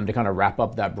wanting them to kind of wrap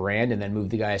up that brand and then move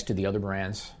the guys to the other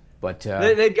brands. But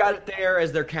they've got it there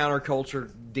as their counterculture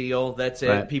deal. That's it.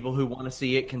 Right. People who want to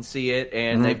see it can see it,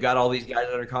 and they've got all these guys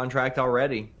under contract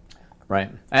already. Right.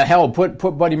 Hell, put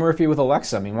Buddy Murphy with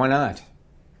Alexa. I mean, why not?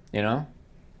 You know?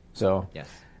 So. Yes.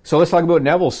 So let's talk about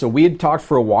Neville. So we had talked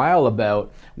for a while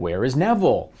about where is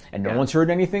Neville, and no one's heard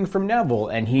anything from Neville,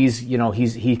 and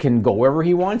he can go wherever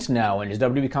he wants now, and his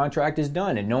WWE contract is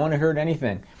done, and no one had heard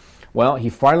anything. Well, he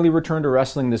finally returned to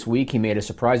wrestling this week. He made a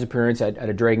surprise appearance at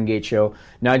a Dragon Gate show.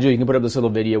 Nigel, you can put up this little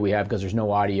video we have because there's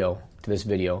no audio to this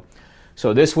video.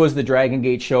 So this was the Dragon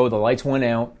Gate show. The lights went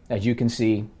out, as you can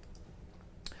see.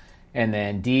 And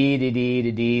then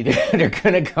they're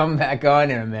going to come back on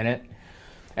in a minute.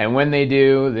 And when they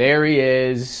do, there he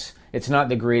is. It's not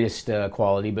the greatest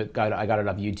quality, but I got it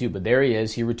off YouTube. But there he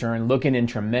is. He returned looking in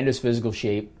tremendous physical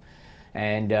shape.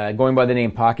 And going by the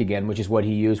name Pac again, which is what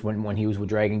he used when he was with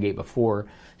Dragon Gate before.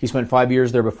 He spent 5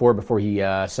 years there before he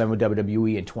signed with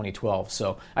WWE in 2012.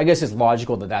 So I guess it's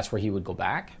logical that that's where he would go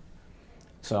back.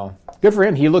 So good for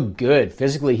him. He looked good.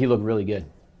 Physically, he looked really good.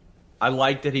 I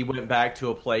like that he went back to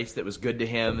a place that was good to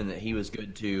him and that he was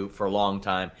good to for a long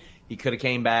time. He could have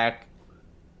came back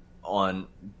on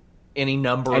any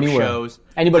number of shows.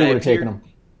 Anybody would have taken him.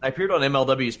 I appeared on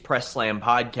MLW's Press Slam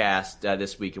podcast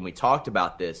this week, and we talked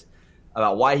about this,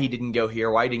 about why he didn't go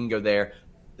here, why he didn't go there.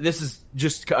 This is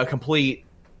just a complete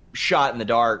shot in the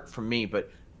dark from me, but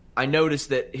I noticed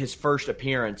that his first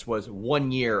appearance was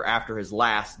 1 year after his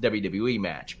last WWE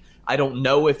match. I don't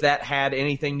know if that had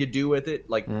anything to do with it,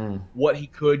 like what he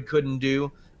couldn't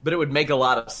do, but it would make a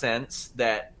lot of sense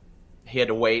that he had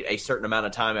to wait a certain amount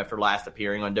of time after last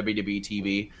appearing on WWE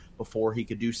TV before he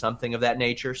could do something of that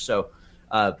nature. So,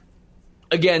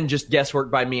 again, just guesswork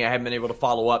by me. I haven't been able to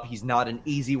follow up. He's not an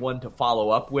easy one to follow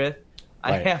up with.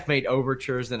 I have made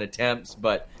overtures and attempts,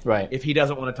 but if he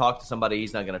doesn't want to talk to somebody,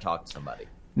 he's not going to talk to somebody.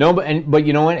 No, but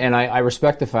you know what? And I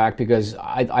respect the fact because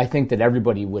I think that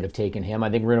everybody would have taken him. I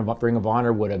think Ring of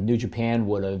Honor would have, New Japan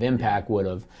would have, Impact would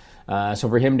have. So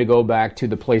for him to go back to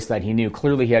the place that he knew,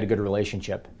 clearly he had a good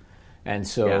relationship, and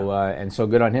so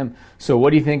good on him. So what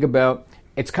do you think about?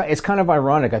 It's kind of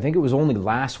ironic. I think it was only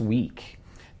last week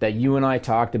that you and I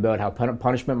talked about how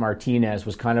Punishment Martinez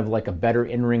was kind of like a better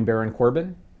in-ring Baron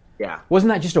Corbin. Yeah,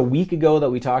 wasn't that just a week ago that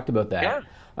we talked about that? Yeah.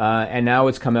 And now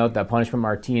it's come out that Punishment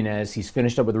Martinez, he's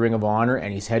finished up with Ring of Honor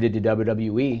and he's headed to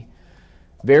WWE.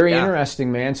 Very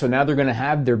interesting, man. So now they're going to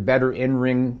have their better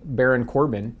in-ring Baron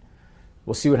Corbin.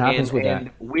 We'll see what happens with that.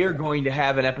 And we're going to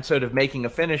have an episode of Making a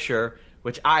Finisher,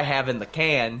 which I have in the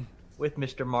can with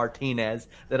Mr. Martinez,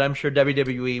 that I'm sure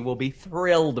WWE will be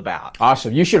thrilled about.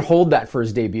 Awesome. You should hold that for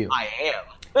his debut. I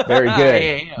am. Very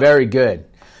good. Very good.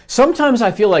 Sometimes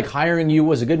I feel like hiring you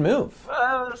was a good move.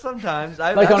 Sometimes.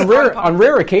 On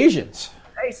rare occasions.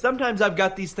 Hey, sometimes I've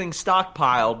got these things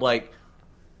stockpiled, like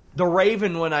the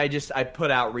Raven one I put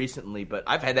out recently, but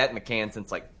I've had that in the can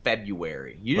since like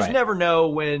February. You just never know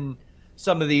when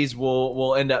some of these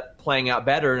will end up playing out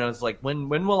better. And I was like,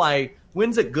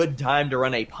 when's a good time to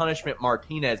run a Punishment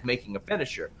Martinez Making a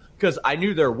Finisher? Because I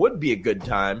knew there would be a good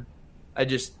time. I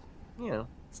just,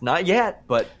 it's not yet,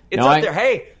 but it's out there.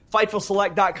 Hey,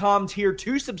 FightfulSelect.com tier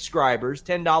 2 subscribers,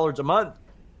 $10 a month,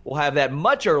 will have that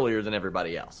much earlier than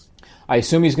everybody else. I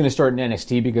assume he's going to start in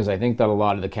NXT because I think that a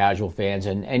lot of the casual fans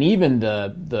and even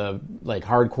the like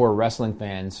hardcore wrestling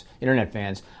fans, internet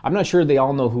fans, I'm not sure they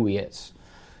all know who he is.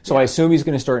 So I assume he's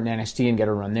going to start in NXT and get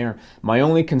a run there. My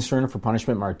only concern for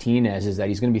Punishment Martinez is that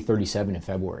he's going to be 37 in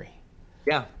February.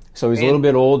 Yeah. So he's a little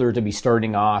bit older to be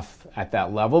starting off at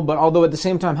that level. But although at the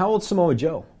same time, how old's Samoa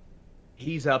Joe?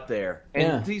 He's up there.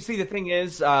 And you see, the thing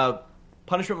is,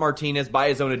 Punishment Martinez, by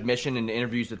his own admission in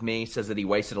interviews with me, says that he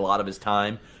wasted a lot of his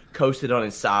time, coasted on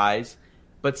his size.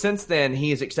 But since then,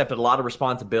 he has accepted a lot of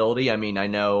responsibility. I mean,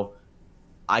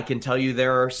 I can tell you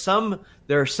there are some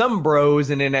bros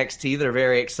in NXT that are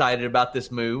very excited about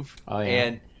this move. Oh,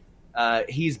 yeah. And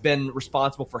he's been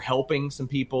responsible for helping some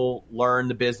people learn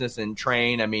the business and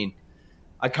train. I mean,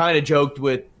 I kind of joked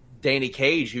with Danny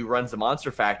Cage, who runs the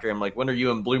Monster Factory. I'm like, when are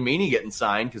you and Blue Meanie getting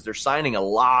signed? Because they're signing a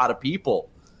lot of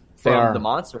people from the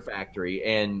Monster Factory,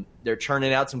 and they're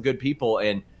churning out some good people.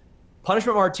 And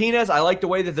Punishment Martinez, I like the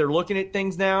way that they're looking at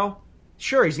things now.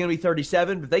 Sure, he's going to be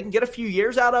 37, but they can get a few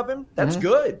years out of him. That's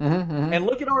good. Mm-hmm. And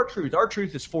look at R-Truth.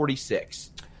 R-Truth is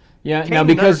 46. Yeah, now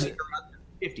because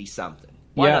 50-something.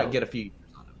 Why not get a few years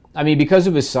on him? I mean, because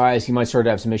of his size, he might start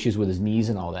to have some issues with his knees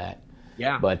and all that.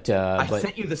 Yeah, but I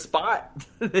sent you the spot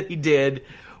that he did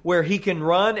where he can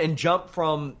run and jump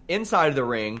from inside of the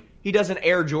ring. He does an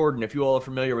Air Jordan, if you all are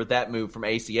familiar with that move from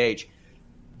ACH.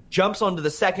 Jumps onto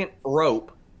the second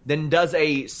rope, then does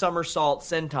a somersault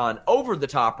senton over the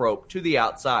top rope to the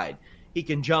outside. He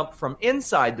can jump from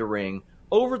inside the ring,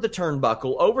 over the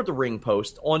turnbuckle, over the ring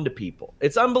post, onto people.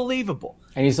 It's unbelievable.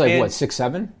 And he's like, what,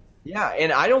 6'7"? Yeah,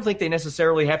 and I don't think they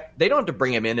necessarily they don't have to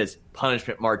bring him in as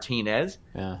Punishment Martinez.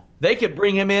 Yeah. They could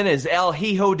bring him in as El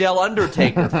Hijo del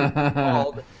Undertaker.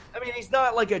 I mean, he's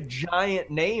not like a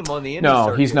giant name on the indie No,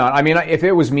 circuit. he's not. I mean, if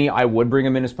it was me, I would bring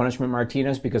him in as Punishment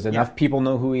Martinez because enough people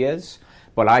know who he is,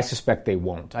 but I suspect they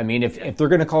won't. I mean, if they're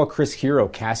going to call Chris Hero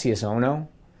Cassius Ohno,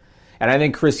 and I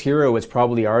think Chris Hero, it's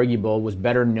probably arguable, was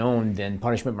better known than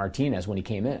Punishment Martinez when he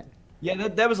came in. Yeah,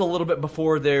 that was a little bit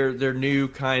before their new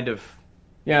kind of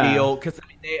deal, because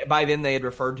by then they had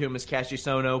referred to him as Cassius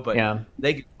Ohno, but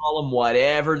they could call him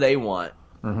whatever they want.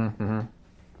 Well,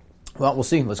 we'll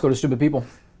see. Let's go to Stupid People.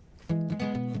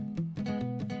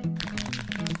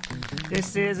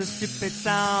 This is a stupid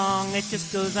song, it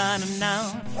just goes on and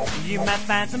on. You might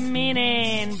find some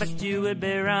meaning, but you would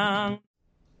be wrong.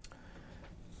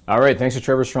 All right, thanks to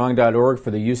TrevorStrong.org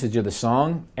for the usage of the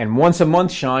song. And once a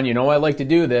month, Sean, you know I like to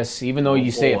do this, even though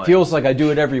you say it feels like I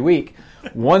do it every week.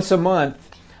 Once a month,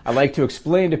 I like to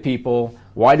explain to people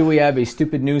why do we have a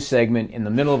stupid news segment in the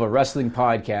middle of a wrestling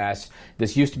podcast.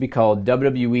 This used to be called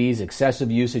WWE's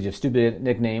excessive usage of stupid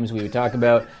nicknames. We would talk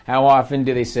about how often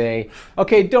do they say,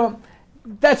 okay,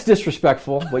 that's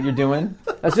disrespectful, what you're doing.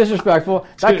 That's disrespectful.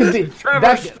 That could be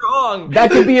Trevor Strong.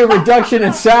 That could be a reduction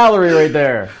in salary right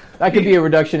there. That could be a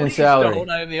reduction in salary.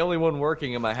 I'm the only one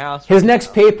working in my house. His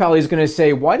next PayPal, he's going to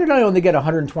say, why did I only get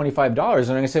 $125? And I'm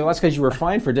going to say, well, that's because you were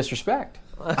fined for disrespect.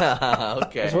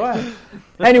 Okay. That's why.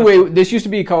 Anyway, this used to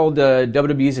be called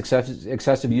WWE's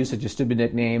excessive usage of stupid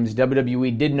nicknames.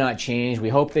 WWE did not change. We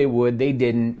hoped they would. They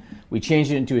didn't. We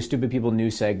changed it into a Stupid People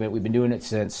news segment. We've been doing it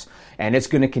since. And it's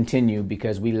going to continue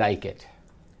because we like it.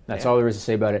 That's all there is to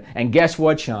say about it. And guess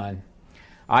what, Sean?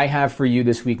 I have for you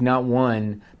this week not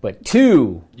one, but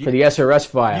two for the SRS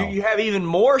file. You have even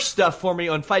more stuff for me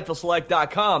on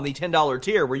FightfulSelect.com, the $10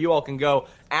 tier, where you all can go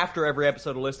after every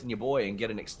episode of Listen Your Boy and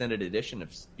get an extended edition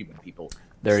of Stupid People.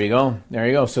 There you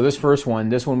go. So this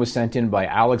one was sent in by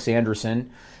Alex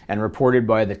Anderson and reported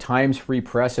by the Times Free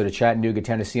Press out of Chattanooga,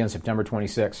 Tennessee on September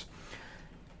 26th.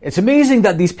 It's amazing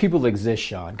that these people exist,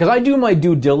 Sean, because I do my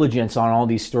due diligence on all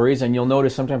these stories, and you'll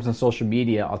notice sometimes on social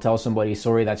media, I'll tell somebody,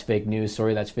 sorry, that's fake news,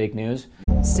 sorry, that's fake news.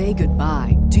 Say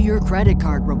goodbye to your credit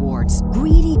card rewards.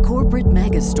 Greedy corporate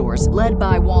mega stores, led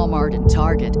by Walmart and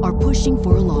Target, are pushing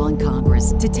for a law in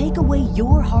Congress to take away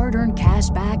your hard-earned cash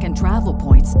back and travel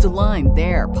points to line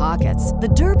their pockets. The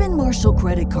Durbin-Marshall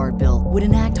credit card bill would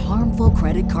enact harmful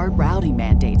credit card routing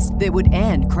mandates that would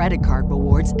end credit card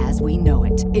rewards as we know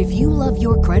it. If you love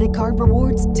your credit card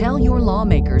rewards, tell your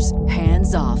lawmakers,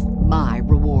 hands off my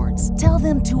rewards. Tell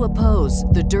them to oppose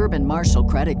the Durbin-Marshall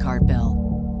credit card bill.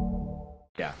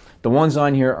 Yeah. The ones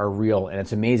on here are real, and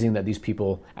it's amazing that these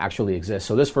people actually exist.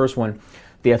 So this first one,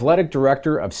 the athletic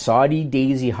director of Saudi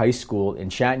Daisy High School in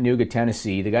Chattanooga,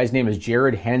 Tennessee, the guy's name is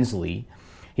Jared Hensley.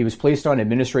 He was placed on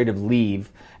administrative leave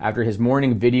after his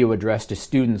morning video address to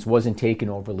students wasn't taken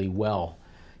overly well.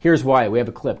 Here's why. We have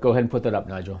a clip. Go ahead and put that up,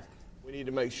 Nigel. We need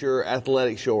to make sure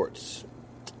athletic shorts.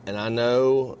 And I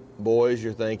know, boys,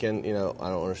 you're thinking, I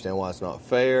don't understand why it's not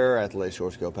fair. Athletic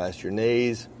shorts go past your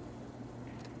knees.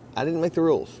 I didn't make the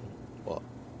rules. Well,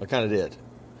 I kind of did.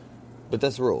 But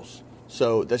that's the rules.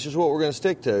 So that's just what we're going to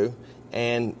stick to.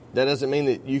 And that doesn't mean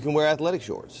that you can wear athletic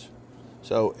shorts.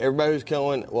 So everybody who's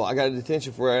going, well, I got a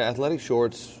detention for athletic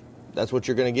shorts, that's what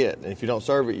you're going to get. And if you don't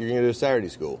serve it, you're going to do a Saturday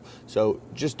school. So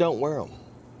just don't wear them.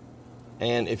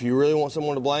 And if you really want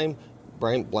someone to blame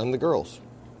the girls.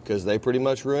 Because they pretty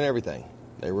much ruin everything.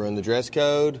 They ruin the dress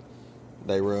code.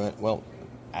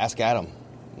 Ask Adam.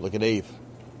 Look at Eve.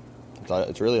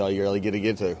 It's really all you really get to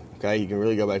get to, okay? You can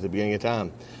really go back to the beginning of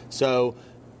time. So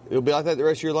it'll be like that the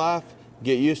rest of your life.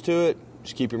 Get used to it.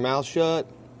 Just keep your mouth shut.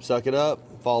 Suck it up.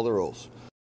 Follow the rules.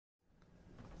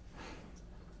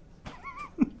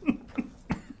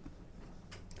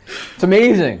 It's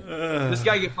amazing. This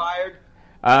guy get fired?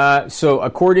 So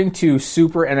according to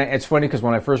and it's funny because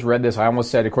when I first read this, I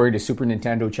almost said according to Super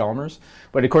Nintendo Chalmers,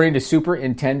 but according to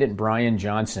Superintendent Brian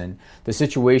Johnson, the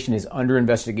situation is under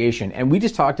investigation. And we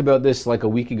just talked about this like a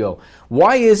week ago.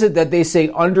 Why is it that they say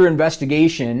under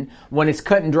investigation when it's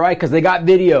cut and dry? Because they got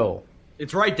video.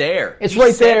 It's right there. It's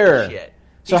right there. Shit.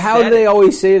 So how do they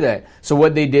always say that? So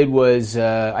what they did was,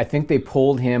 I think they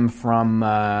pulled him from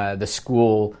the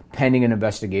school pending an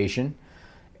investigation.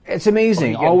 It's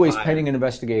amazing. Always pending an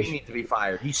investigation. He needs to be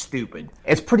fired. He's stupid.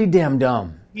 It's pretty damn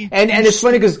dumb. And it's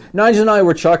funny because Nigel and I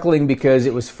were chuckling because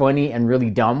it was funny and really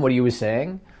dumb what he was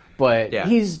saying. But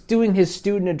he's doing his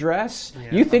student address.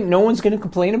 Yeah. You think no one's going to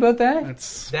complain about that?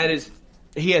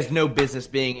 He has no business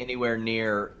being anywhere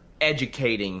near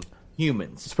educating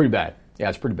humans. It's pretty bad. Yeah,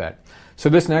 it's pretty bad. So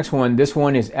this next one, this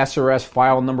one is SRS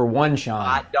file number 1, Sean.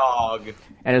 Hot dog.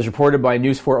 And is reported by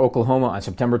News 4 Oklahoma on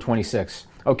September 26.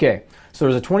 Okay, so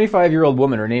there's a 25-year-old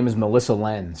woman. Her name is Melissa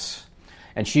Lenz.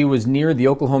 And she was near the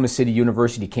Oklahoma City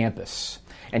University campus.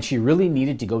 And she really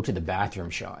needed to go to the bathroom,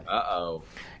 Sean. Uh-oh.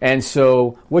 And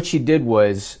so what she did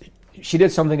was, she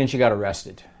did something and she got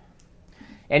arrested.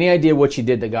 Any idea what she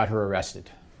did that got her arrested?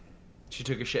 She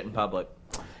took a shit in public.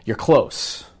 You're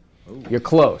close. Ooh. You're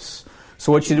close.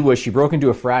 So what she did was she broke into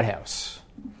a frat house.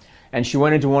 And she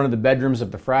went into one of the bedrooms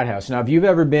of the frat house. Now, if you've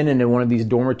ever been into one of these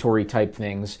dormitory type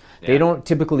things, they don't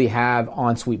typically have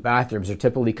ensuite bathrooms. They're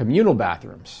typically communal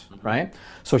bathrooms, right?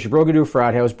 So she broke into a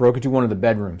frat house, broke into one of the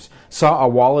bedrooms, saw a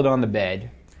wallet on the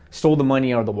bed, stole the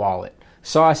money out of the wallet,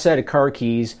 saw a set of car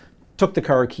keys, took the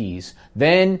car keys.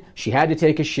 Then she had to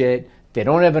take a shit. They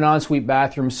don't have an ensuite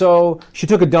bathroom, so she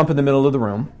took a dump in the middle of the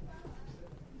room.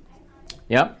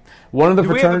 Yep. One of the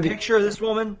fraternity. Do we have a picture of this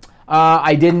woman?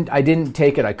 I didn't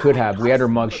take it. I could have. We had her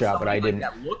mugshot, but I didn't.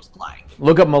 Like that looks like.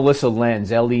 Look up Melissa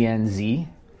Lenz, Lenz.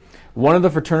 One of the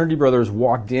fraternity brothers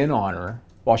walked in on her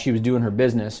while she was doing her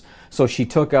business, so she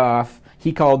took off.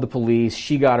 He called the police.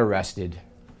 She got arrested.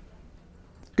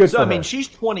 Good for her. I mean, she's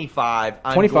 25.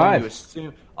 I'm 25. going to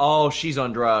assume. Oh, she's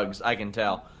on drugs. I can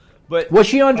tell. But was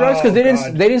she on drugs? Because they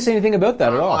didn't say anything about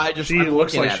that at all. She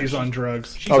looks like she's on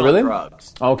drugs. She's oh, really? On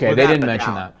drugs. Okay, they didn't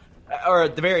mention that. Or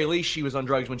at the very least, she was on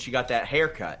drugs when she got that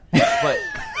haircut. But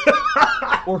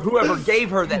or whoever gave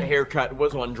her that haircut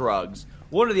was on drugs.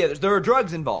 One or the others. There are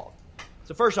drugs involved.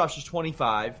 So first off, she's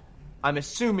 25. I'm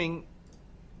assuming,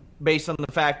 based on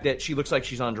the fact that she looks like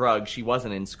she's on drugs, she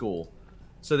wasn't in school.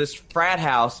 So this frat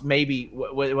house maybe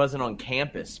it wasn't on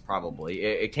campus. Probably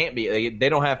it can't be. They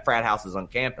don't have frat houses on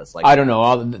campus. Like I don't know.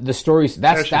 All the stories.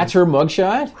 That's her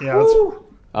mugshot. Yeah.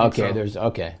 Okay,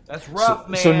 okay. That's rough,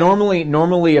 man. So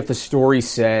normally if the story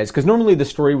says, because normally the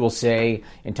story will say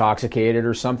intoxicated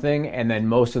or something, and then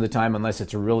most of the time, unless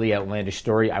it's a really outlandish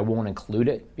story, I won't include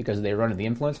it because they were under the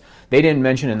influence. They didn't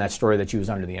mention in that story that she was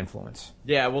under the influence.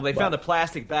 Yeah, well, they found a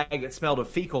plastic bag that smelled of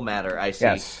fecal matter, I see.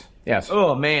 Yes.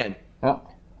 Oh, man. Oh.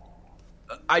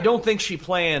 I don't think she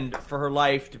planned for her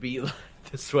life to be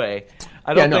this way.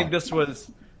 I don't think this was...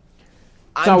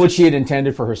 It's not what she had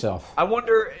intended for herself. I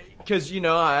wonder... Because,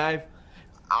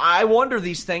 I wonder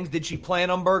these things. Did she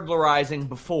plan on burglarizing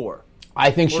before?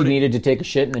 I think she needed to take a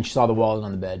shit, and then she saw the wallet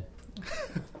on the bed.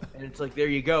 And it's like, there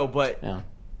you go. But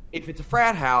if it's a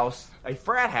frat house,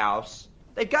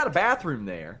 they've got a bathroom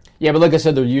there. Yeah, but like I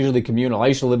said, they're usually communal. I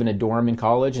used to live in a dorm in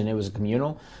college, and it was a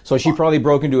communal. So she probably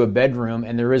broke into a bedroom,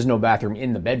 and there is no bathroom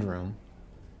in the bedroom.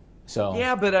 So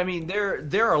yeah, but I mean,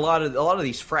 there are a lot of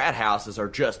these frat houses are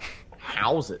just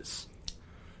houses.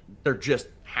 They're just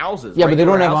houses. Yeah, but they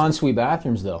don't have ensuite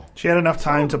bathrooms, though. She had enough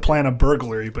time to plan a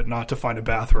burglary, but not to find a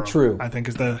bathroom. True. I think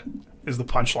is the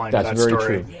punchline that's of that very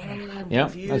story. True. Yeah,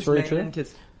 that's very true.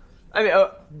 I mean,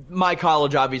 my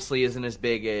college obviously isn't as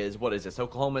big as, what is this,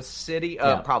 Oklahoma City?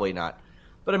 Probably not.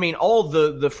 But I mean, all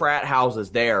the frat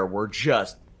houses there were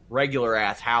just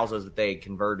regular-ass houses that they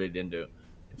converted into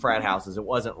frat houses. It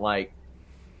wasn't like...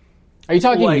 Are you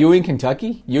talking Ewing,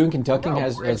 Kentucky? Ewing, Kentucky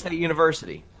has State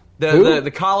University.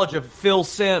 The college of Phil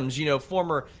Simms,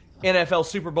 former NFL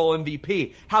Super Bowl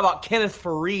MVP. How about Kenneth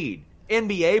Fareed,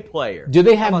 NBA player? Do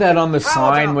they have that on the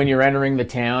sign when you're entering the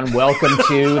town? Welcome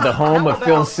to the home of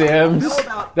Phil Simms.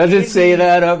 Does it say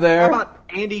that up there? How about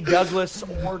Andy Douglas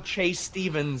or Chase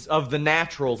Stevens of the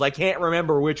Naturals? I can't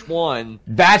remember which one.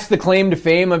 That's the claim to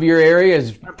fame of your area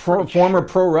is former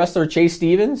pro wrestler Chase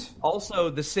Stevens? Also,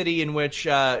 the city in which,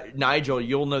 Nigel,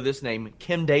 you'll know this name,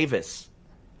 Kim Davis.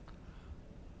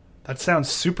 That sounds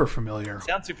super familiar.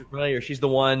 She's the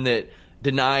one that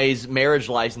denies marriage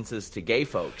licenses to gay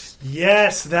folks.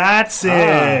 Yes, that's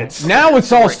it. Now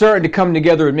it's all starting to come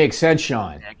together and make sense,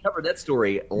 Sean. I covered that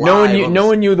story live.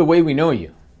 Knowing you the way we know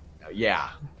you. Yeah.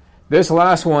 This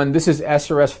last one, this is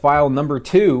SRS file number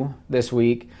 2 this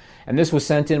week, and this was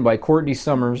sent in by Courtney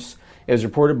Summers. It was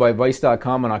reported by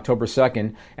Vice.com on October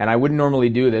 2nd, and I wouldn't normally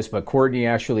do this, but Courtney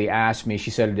actually asked me. She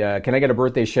said, can I get a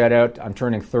birthday shout-out? I'm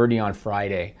turning 30 on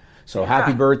Friday. So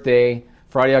happy birthday.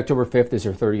 Friday, October 5th is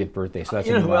her 30th birthday. So that's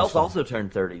who else also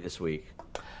turned 30 this week?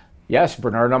 Yes,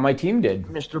 Bernard on my team did.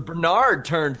 Mr. Bernard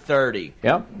turned 30.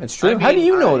 Yeah, that's true. How do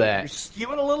you know that? You're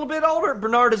skewing a little bit older.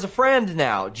 Bernard is a friend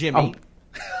now, Jimmy.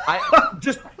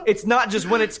 It's not just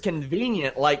when it's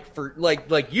convenient, like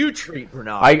you treat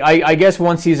Bernard. I guess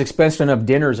once he's expensed enough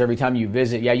dinners every time you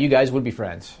visit, you guys would be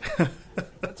friends.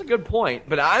 That's a good point.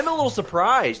 But I'm a little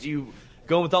surprised you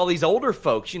going with all these older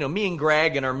folks. Me and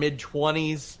Greg in our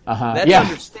mid-20s. That's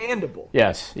understandable.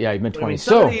 Yes, yeah,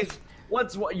 mid-20s.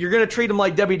 You're going to treat them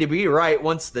like WWE, right?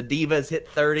 Once the Divas hit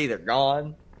 30, they're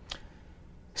gone.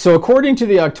 So according to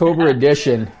the October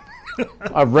edition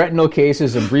of Retinal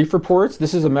Cases and Brief Reports,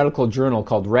 this is a medical journal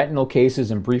called Retinal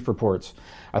Cases and Brief Reports.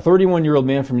 A 31-year-old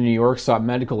man from New York sought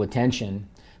medical attention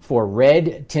for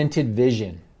red-tinted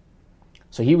vision.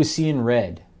 So he was seeing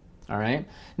red. All right.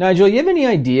 Nigel, you have any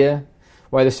idea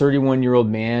why this 31-year-old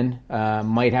man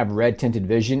might have red-tinted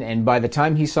vision? And by the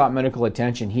time he sought medical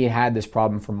attention, he had this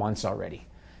problem for months already.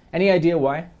 Any idea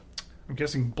why? I'm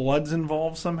guessing blood's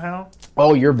involved somehow.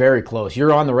 Oh, you're very close.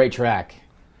 You're on the right track.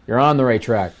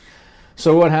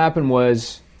 So what happened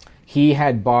was he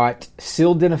had bought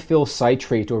sildenafil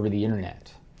citrate over the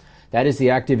internet. That is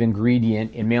the active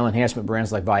ingredient in male enhancement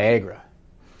brands like Viagra.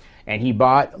 And he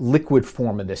bought liquid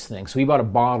form of this thing. So he bought a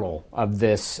bottle of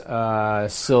this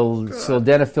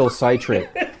sildenafil citrate.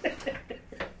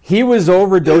 He was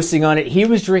overdosing on it. He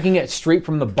was drinking it straight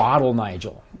from the bottle,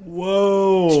 Nigel.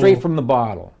 Whoa. Straight from the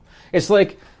bottle. It's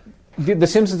like the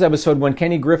Simpsons episode when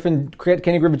Kenny Griffin Jr.,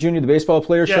 the baseball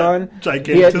player, Sean,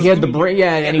 he had the brain,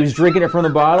 and he was drinking it from the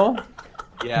bottle.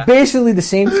 Yeah. Basically the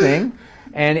same thing.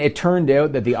 And it turned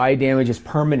out that the eye damage is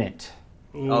permanent.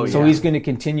 So he's going to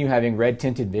continue having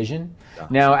red-tinted vision.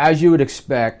 Now, as you would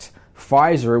expect,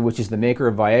 Pfizer, which is the maker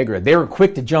of Viagra, they were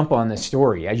quick to jump on this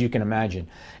story, as you can imagine.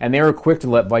 And they were quick to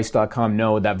let Vice.com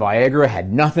know that Viagra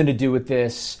had nothing to do with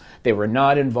this. They were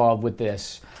not involved with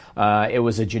this. It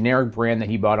was a generic brand that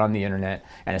he bought on the internet.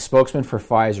 And a spokesman for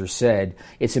Pfizer said,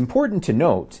 it's important to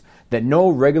note that no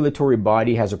regulatory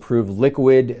body has approved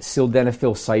liquid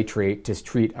sildenafil citrate to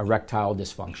treat erectile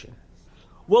dysfunction.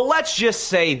 Well, let's just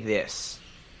say this.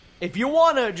 If you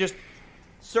want to just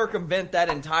circumvent that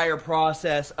entire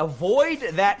process, avoid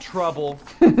that trouble,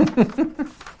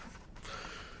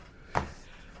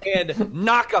 and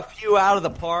knock a few out of the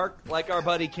park like our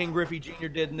buddy King Griffey Jr.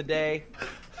 did in the day,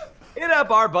 hit up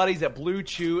our buddies at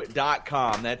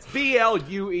BlueChew.com. That's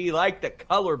BLUE, like the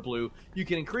color blue. You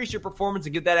can increase your performance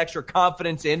and get that extra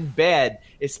confidence in bed,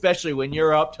 especially when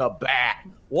you're up to bat.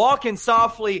 Walking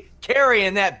softly,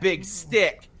 carrying that big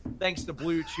stick. Thanks to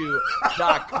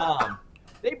BlueChew.com.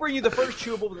 They bring you the first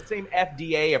chewable with the same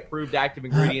FDA-approved active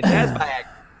ingredients as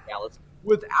Viagra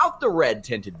without the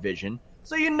red-tinted vision,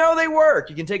 so you know they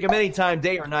work. You can take them anytime,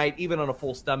 day or night, even on a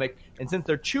full stomach. And since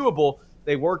they're chewable,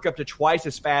 they work up to twice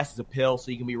as fast as a pill,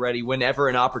 so you can be ready whenever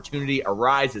an opportunity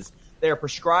arises. They are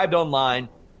prescribed online.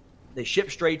 They ship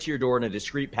straight to your door in a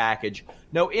discreet package.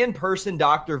 No in-person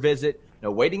doctor visit, no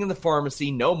waiting in the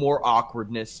pharmacy, no more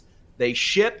awkwardness. They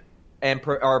ship and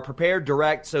are prepared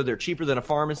direct, so they're cheaper than a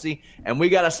pharmacy. And we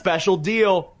got a special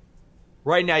deal.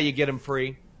 Right now, you get them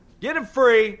free. Get them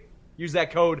free. Use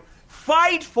that code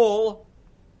FIGHTFUL.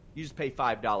 You just pay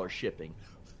 $5 shipping.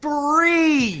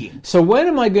 Free! So when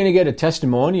am I going to get a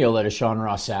testimonial at a Sean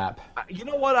Ross app? You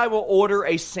know what? I will order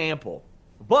a sample.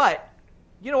 But,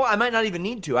 you know what? I might not even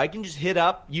need to. I can just hit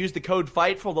up, use the code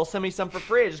FIGHTFUL. They'll send me some for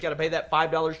free. I just got to pay that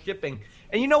 $5 shipping.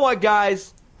 And you know what,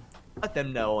 guys? Let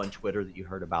them know on Twitter that you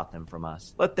heard about them from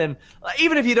us. Let them,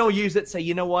 even if you don't use it, say,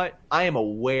 you know what? I am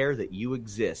aware that you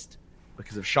exist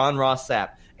because of Sean Ross Sapp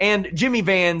and Jimmy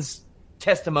Van's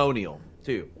testimonial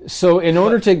too. So in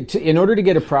order to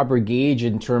get a proper gauge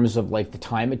in terms of like the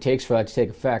time it takes for that to take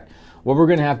effect, what we're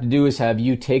going to have to do is have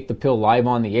you take the pill live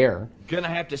on the air. Going to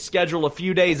have to schedule a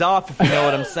few days off if you know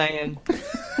what I'm saying.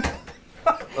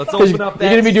 Let's open up that.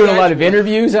 You're going to be doing a lot of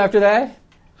interviews after that?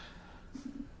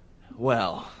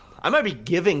 Well, I might be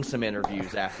giving some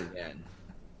interviews after then.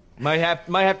 Might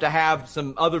have to have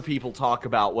some other people talk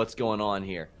about what's going on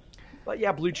here. But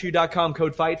yeah, BlueChew.com,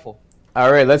 code FIGHTFUL.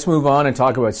 All right, let's move on and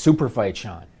talk about super fight,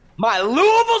 Sean. My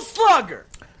Louisville Slugger!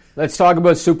 Let's talk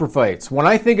about super fights. When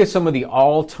I think of some of the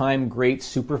all-time great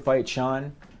super fights,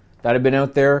 Sean, that have been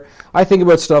out there, I think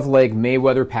about stuff like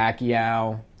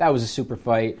Mayweather-Pacquiao. That was a super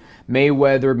fight.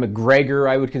 Mayweather-McGregor,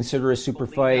 I would consider a super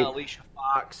fight. Alicia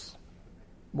Fox.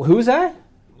 Who's that?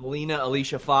 Melina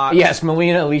Alicia Fox. Yes,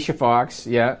 Melina Alicia Fox,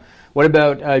 yeah. What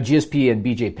about GSP and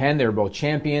BJ Penn? They were both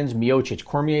champions. Miocic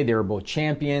Cormier, they were both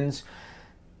champions.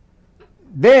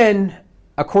 Then,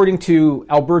 according to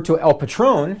Alberto El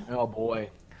Patron, oh boy,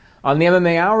 on the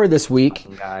MMA Hour this week,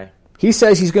 he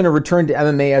says he's going to return to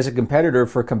MMA as a competitor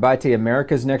for Combate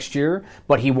Americas next year,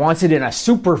 but he wants it in a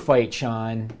super fight,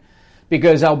 Sean,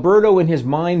 because Alberto in his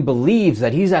mind believes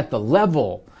that he's at the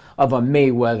level of a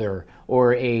Mayweather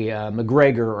or a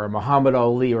McGregor or a Muhammad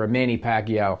Ali or a Manny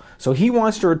Pacquiao. So he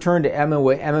wants to return to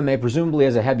MMA, presumably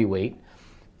as a heavyweight,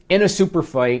 in a super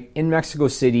fight in Mexico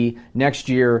City next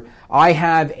year. I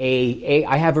have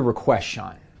a request,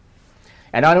 Sean.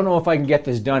 And I don't know if I can get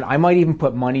this done. I might even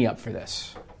put money up for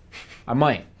this. I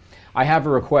might. I have a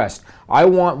request. I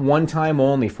want one time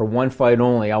only, for one fight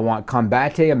only, I want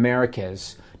Combate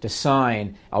Americas to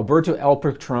sign Alberto El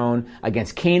Patron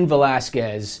against Cain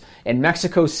Velasquez in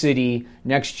Mexico City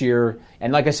next year.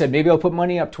 And like I said, maybe I'll put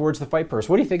money up towards the fight purse.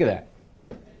 What do you think of that?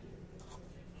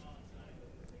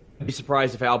 I'd be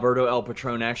surprised if Alberto El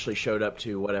Patron actually showed up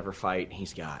to whatever fight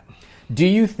he's got. Do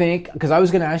you think, because I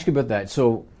was going to ask you about that,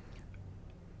 so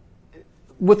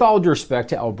with all due respect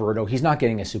to Alberto, he's not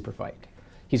getting a super fight.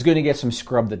 He's going to get some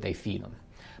scrub that they feed him.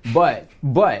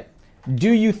 But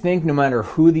do you think no matter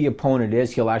who the opponent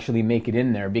is, he'll actually make it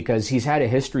in there? Because he's had a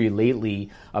history lately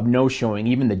of no-showing,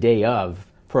 even the day of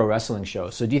pro wrestling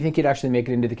shows. So do you think he'd actually make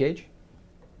it into the cage?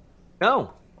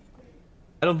 No.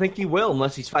 I don't think he will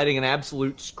unless he's fighting an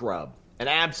absolute scrub. An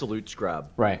absolute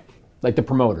scrub. Right. Like the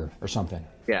promoter or something.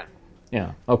 Yeah.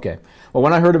 Yeah, okay. Well,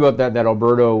 when I heard about that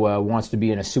Alberto wants to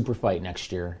be in a super fight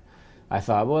next year, I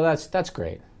thought, well, that's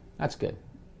great. That's good.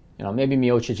 You know, maybe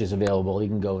Miocic is available. He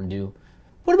can go and do.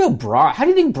 What about Brock? How do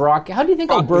you think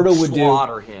Alberto would do?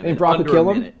 Slaughter him. And Brock would kill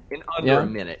him? In under a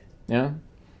minute. Yeah?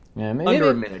 Yeah, maybe under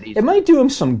a minute. It might do him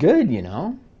some good, you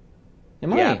know? It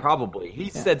might. Yeah, probably. He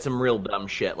said some real dumb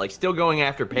shit, like still going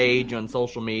after Paige on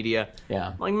social media.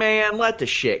 Yeah. Like, man, let the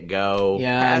shit go.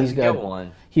 Yeah,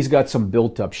 he's got some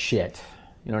built-up shit.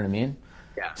 You know what I mean?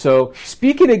 Yeah. So,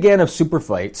 speaking again of super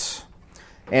fights,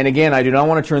 and again, I do not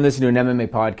want to turn this into an MMA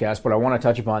podcast, but I want to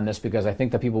touch upon this because I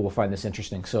think that people will find this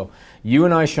interesting. So, you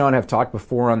and I, Sean, have talked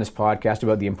before on this podcast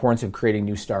about the importance of creating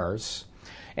new stars.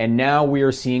 And now we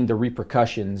are seeing the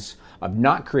repercussions of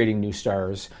not creating new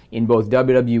stars in both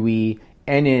WWE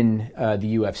and in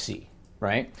the UFC,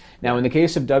 right? Now, in the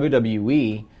case of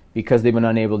WWE, because they've been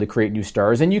unable to create new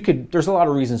stars, and there's a lot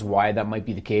of reasons why that might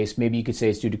be the case. Maybe you could say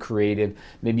it's due to creative.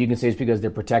 Maybe you can say it's because they're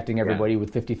protecting everybody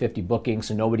with 50-50 booking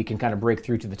so nobody can kind of break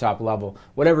through to the top level.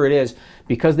 Whatever it is,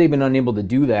 because they've been unable to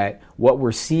do that, what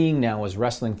we're seeing now as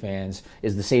wrestling fans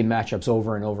is the same matchups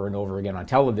over and over and over again on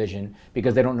television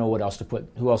because they don't know who else to put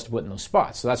in those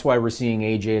spots. So that's why we're seeing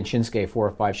AJ and Shinsuke 4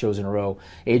 or 5 shows in a row,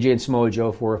 AJ and Samoa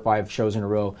Joe 4 or 5 shows in a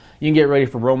row. You can get ready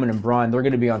for Roman and Braun. They're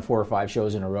going to be on 4 or 5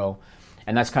 shows in a row.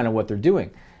 And that's kind of what they're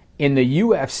doing. In the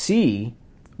UFC,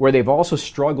 where they've also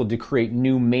struggled to create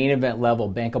new main event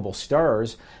level bankable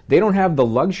stars, they don't have the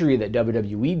luxury that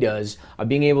WWE does of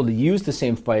being able to use the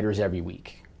same fighters every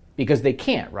week. Because they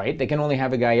can't, right? They can only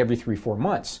have a guy every 3-4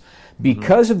 months.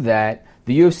 Because of that,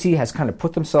 the UFC has kind of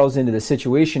put themselves into the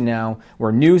situation now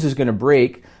where news is going to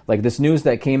break, like this news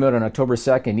that came out on October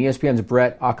 2nd. ESPN's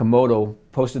Brett Okamoto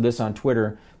posted this on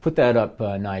Twitter. Put that up,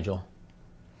 Nigel.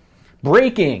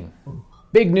 Breaking!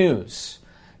 Big news.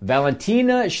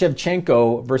 Valentina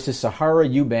Shevchenko versus Sahara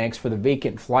Eubanks for the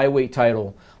vacant flyweight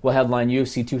title will headline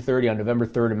UFC 230 on November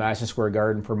 3rd in Madison Square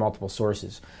Garden per multiple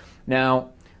sources.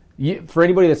 Now, for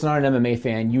anybody that's not an MMA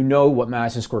fan, you know what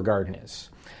Madison Square Garden is.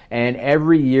 And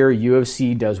every year,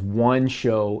 UFC does one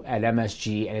show at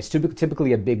MSG, and it's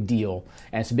typically a big deal.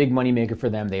 And it's a big moneymaker for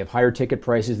them. They have higher ticket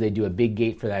prices. They do a big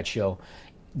gate for that show.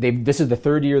 This is the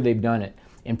 3rd year they've done it.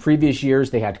 In previous years,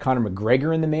 they had Conor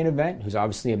McGregor in the main event, who's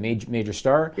obviously a major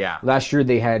star. Yeah. Last year,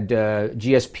 they had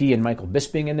GSP and Michael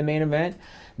Bisping in the main event.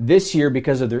 This year,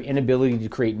 because of their inability to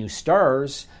create new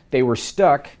stars, they were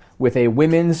stuck with a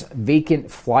women's vacant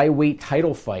flyweight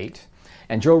title fight.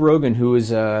 And Joe Rogan, who is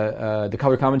the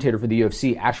color commentator for the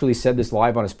UFC, actually said this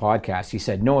live on his podcast. He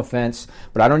said, no offense,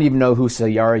 but I don't even know who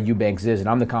Sahara Eubanks is, and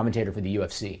I'm the commentator for the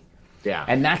UFC. Yeah.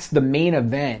 And that's the main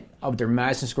event of their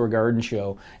Madison Square Garden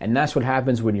show. And that's what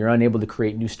happens when you're unable to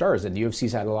create new stars. And the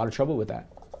UFC's had a lot of trouble with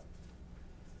that.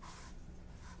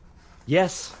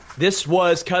 Yes. This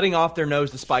was cutting off their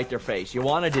nose to spite their face.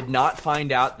 Joanna did not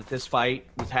find out that this fight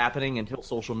was happening until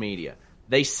social media.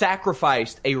 They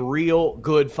sacrificed a real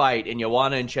good fight in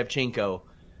Joanna and Shevchenko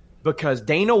because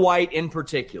Dana White in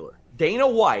particular. Dana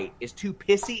White is too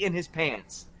pissy in his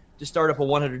pants to start up a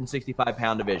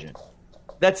 165-pound division.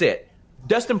 That's it.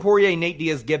 Dustin Poirier, Nate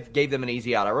Diaz gave them an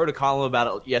easy out. I wrote a column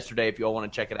about it yesterday if you all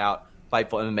want to check it out,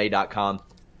 FightfulMMA.com.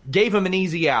 Gave them an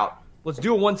easy out. Let's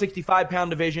do a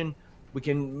 165-pound division. We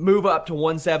can move up to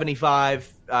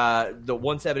 175, the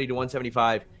 170 to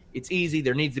 175. It's easy.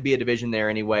 There needs to be a division there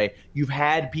anyway. You've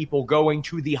had people going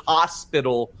to the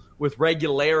hospital with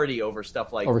regularity over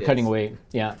stuff like this. Cutting weight,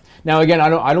 yeah. Now, again,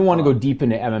 I don't want to go deep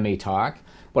into MMA talk,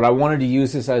 but I wanted to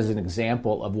use this as an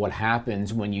example of what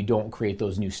happens when you don't create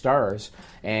those new stars.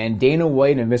 And Dana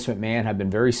White and Vince McMahon have been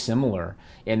very similar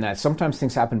in that sometimes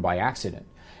things happen by accident.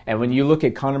 And when you look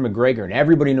at Conor McGregor, and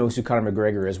everybody knows who Conor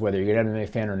McGregor is, whether you're an MMA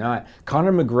fan or not,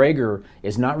 Conor McGregor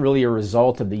is not really a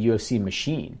result of the UFC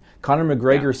machine. Conor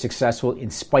McGregor is successful in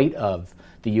spite of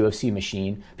the UFC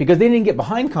machine, because they didn't get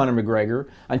behind Conor McGregor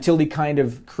until he kind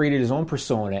of created his own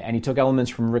persona, and he took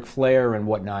elements from Ric Flair and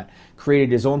whatnot,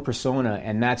 created his own persona,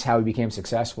 and that's how he became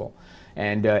successful.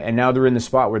 And now they're in the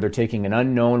spot where they're taking an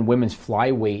unknown women's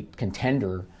flyweight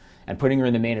contender and putting her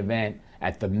in the main event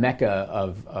at the mecca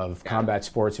of combat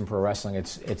sports and pro wrestling.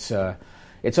 It's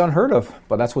unheard of,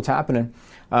 but that's what's happening.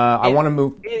 I want to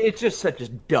move. It's just such a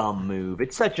dumb move.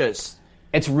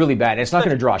 It's really bad. It's not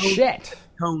going to draw shit.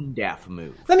 Tone deaf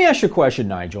move. Let me ask you a question,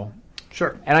 Nigel.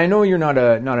 Sure. And I know you're not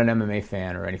an MMA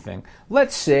fan or anything.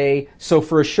 Let's say, so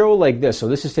for a show like this, so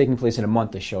this is taking place in a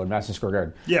month, this show, at Madison Square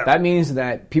Garden. Yeah. That means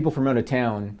that people from out of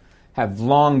town have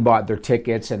long bought their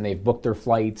tickets and they've booked their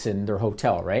flights and their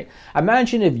hotel, right?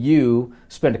 Imagine if you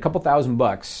spend a couple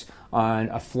 $1,000 on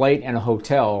a flight and a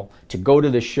hotel to go to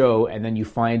the show, and then you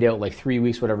find out like 3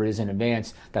 weeks, whatever it is in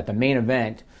advance, that the main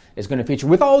event is going to feature,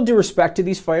 with all due respect to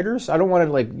these fighters, I don't want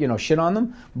to shit on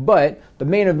them, but the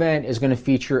main event is going to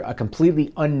feature a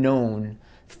completely unknown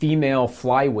female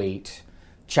flyweight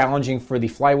challenging for the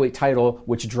flyweight title,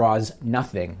 which draws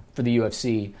nothing for the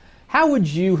UFC. How would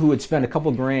you, who would spend a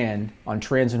couple grand on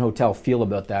trans and hotel, feel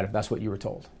about that if that's what you were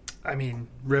told? I mean,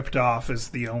 ripped off is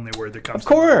the only word that comes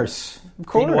to mind. Of course.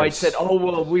 Dana White said, oh,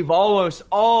 well, we've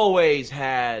always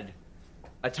had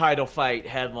a title fight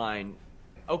headline.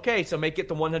 Okay, so make it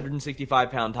the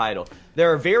 165-pound title.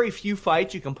 There are very few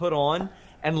fights you can put on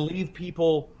and leave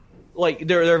people, like,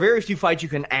 there are very few fights you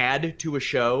can add to a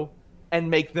show and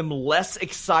make them less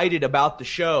excited about the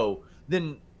show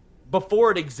than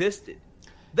before it existed.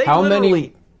 They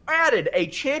literally added a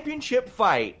championship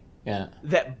fight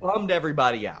that bummed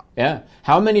everybody out. Yeah.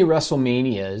 How many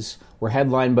WrestleManias were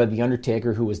headlined by The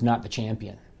Undertaker, who was not the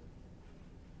champion?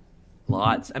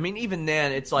 Lots. I mean, even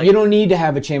then, it's like... You don't need to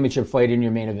have a championship fight in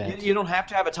your main event. You don't have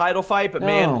to have a title fight, but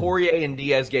man, Poirier and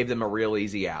Diaz gave them a real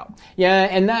easy out. Yeah,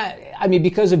 and that, I mean,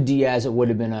 because of Diaz, it would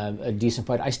have been a decent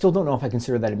fight. I still don't know if I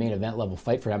consider that a main event level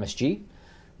fight for MSG,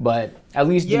 but at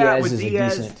least Diaz is a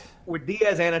decent... With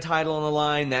Diaz and a title on the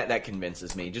line, that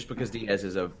convinces me, just because Diaz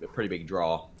is a pretty big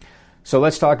draw. So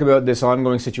let's talk about this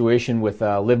ongoing situation with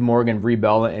Liv Morgan, Brie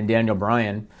Bella, and Daniel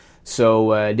Bryan.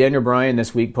 So Daniel Bryan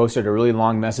this week posted a really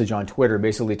long message on Twitter,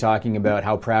 basically talking about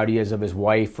how proud he is of his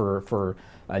wife for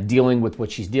dealing with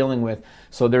what she's dealing with.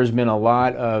 So there's been a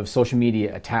lot of social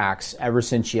media attacks ever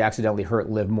since she accidentally hurt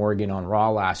Liv Morgan on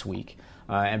Raw last week.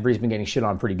 And Brie's been getting shit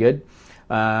on pretty good.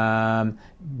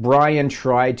 Bryan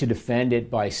tried to defend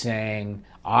it by saying,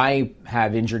 I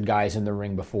have injured guys in the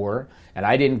ring before, and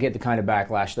I didn't get the kind of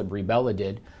backlash that Brie Bella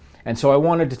did. And so I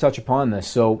wanted to touch upon this.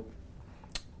 So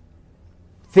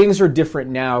things are different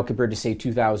now compared to, say,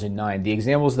 2009. The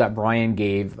examples that Bryan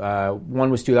gave, one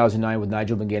was 2009 with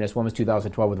Nigel McGuinness, one was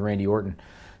 2012 with Randy Orton.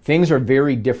 Things are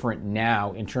very different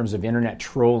now in terms of internet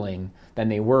trolling than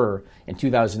they were in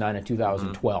 2009 and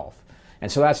 2012.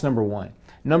 And so that's number one.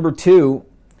 Number two,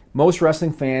 most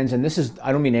wrestling fans, and this is,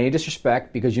 I don't mean any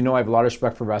disrespect, because I have a lot of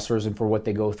respect for wrestlers and for what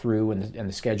they go through and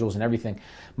the schedules and everything.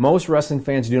 Most wrestling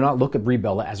fans do not look at Brie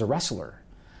Bella as a wrestler.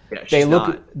 Yeah,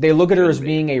 they look at her as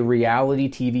being a reality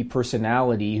TV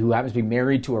personality who happens to be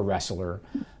married to a wrestler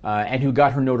and who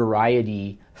got her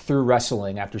notoriety through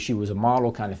wrestling after she was a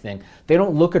model kind of thing. They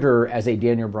don't look at her as a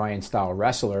Daniel Bryan style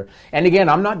wrestler. And again,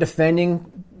 I'm not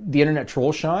defending the internet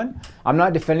troll, Sean. I'm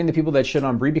not defending the people that shit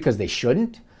on Brie because they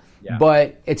shouldn't. Yeah.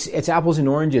 But it's apples and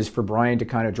oranges for Bryan to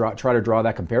kind of try to draw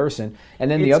that comparison.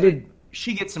 And then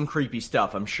she gets some creepy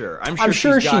stuff, I'm sure. I'm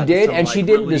sure she did, and she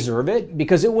didn't deserve it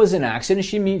because it was an accident.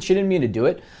 She didn't mean to do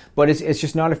it, but it's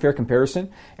just not a fair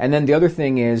comparison. And then the other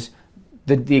thing is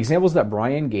the examples that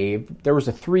Bryan gave. There was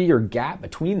a 3-year gap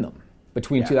between them,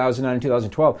 between 2009 and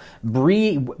 2012.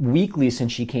 Brie weekly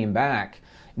since she came back.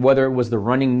 Whether it was the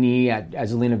running knee at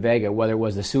Zelina Vega, whether it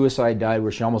was the suicide dive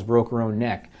where she almost broke her own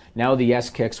neck, now the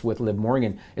S-kicks with Liv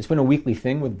Morgan. It's been a weekly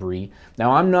thing with Brie.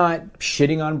 Now, I'm not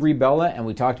shitting on Brie Bella, and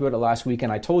we talked about it last week,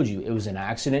 and I told you it was an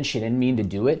accident. She didn't mean to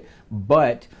do it.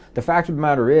 But the fact of the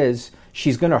matter is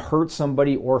she's going to hurt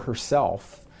somebody or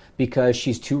herself because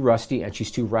she's too rusty and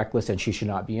she's too reckless and she should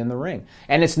not be in the ring.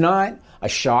 And it's not a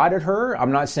shot at her.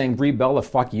 I'm not saying, Brie Bella,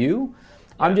 fuck you.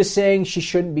 I'm just saying she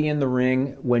shouldn't be in the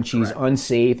ring when she's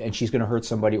unsafe and she's going to hurt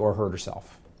somebody or hurt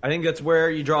herself. I think that's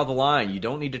where you draw the line. You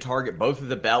don't need to target both of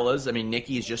the Bellas. I mean,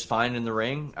 Nikki is just fine in the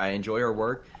ring. I enjoy her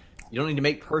work. You don't need to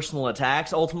make personal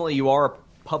attacks. Ultimately, you are a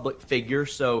public figure,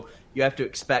 so you have to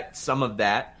expect some of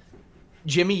that.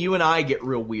 Jimmy, you and I get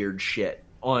real weird shit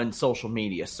on social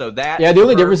media. So that the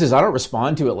only difference is I don't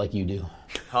respond to it like you do.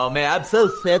 Oh, man, I'm so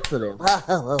sensitive. I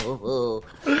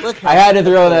had to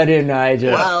throw that in,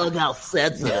 Nigel. Wow, look how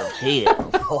sensitive he is.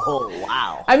 Oh,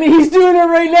 wow. I mean, he's doing it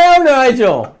right now,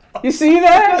 Nigel. You see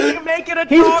that? You're making a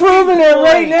He's talking proving it point.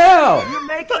 right now. You're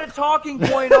making a talking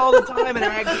point all the time and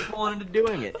I keep on into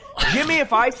doing it. Jimmy,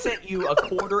 if I sent you a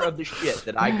quarter of the shit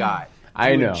that I got,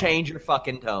 I you know. would change your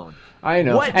fucking tone. I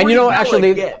know. What And you know, Bella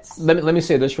actually, gets. let me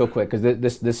say this real quick, because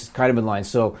this is kind of in line.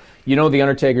 So, you know, The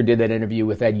Undertaker did that interview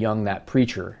with Ed Young, that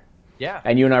preacher. Yeah.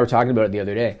 And you and I were talking about it the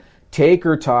other day.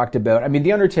 Taker talked about, I mean,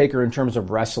 The Undertaker in terms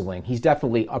of wrestling, he's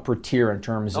definitely upper tier in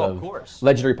terms of of course.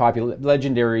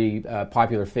 legendary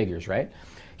popular figures, right?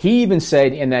 He even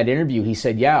said in that interview, he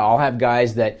said, yeah, I'll have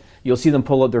guys that you'll see them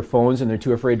pull out their phones and they're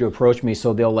too afraid to approach me,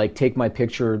 so they'll like take my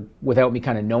picture without me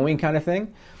kind of knowing kind of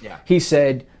thing. Yeah. He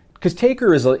said, because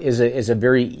Taker is a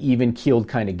very even-keeled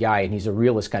kind of guy, and he's a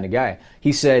realist kind of guy.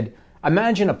 He said,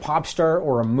 imagine a pop star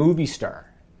or a movie star.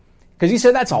 Because he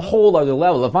said that's a whole other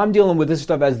level. If I'm dealing with this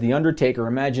stuff as The Undertaker,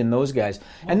 imagine those guys.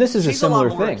 And this is a similar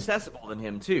She's a lot more thing. accessible than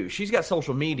him, too. She's got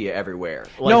social media everywhere.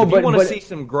 Like, No, if but- you want to but- see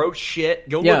some gross shit,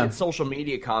 go Yeah. look at social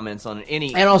media comments on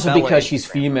any And also Bella because she's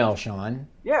Instagram. female, Sean.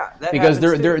 Yeah, that Because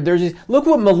happens, too. they're just, look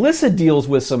what Melissa deals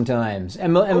with sometimes.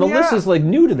 And Melissa's like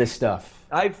new to this stuff.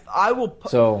 I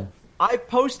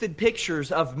posted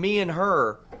pictures of me and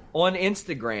her on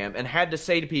Instagram and had to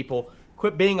say to people,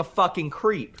 quit being a fucking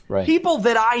creep. Right. People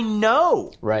that I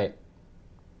know. Right.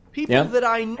 People Yep. that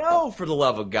I know, for the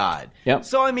love of God. Yep.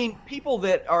 So, I mean, people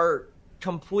that are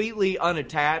completely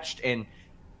unattached and,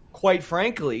 quite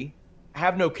frankly,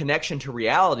 have no connection to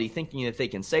reality, thinking that they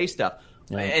can say stuff.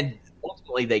 Yeah. And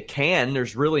ultimately they can.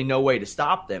 There's really no way to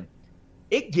stop them.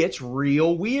 It gets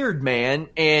real weird, man.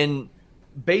 And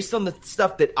based on the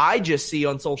stuff that I just see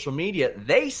on social media,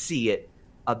 they see it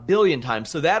a billion times.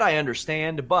 So that I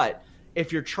understand. But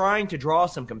if you're trying to draw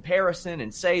some comparison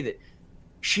and say that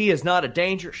she is not a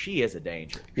danger, she is a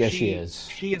danger. Yes, she is.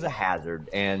 She is a hazard.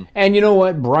 And And you know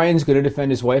what? Brian's going to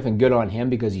defend his wife, and good on him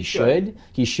because he should.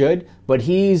 He should. But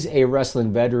he's a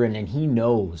wrestling veteran, and he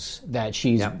knows that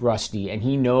she's rusty, and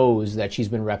he knows that she's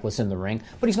been reckless in the ring.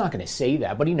 But he's not going to say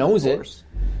that, but he knows it.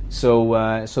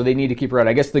 So they need to keep her out.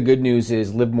 I guess the good news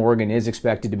is Liv Morgan is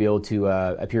expected to be able to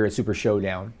appear at Super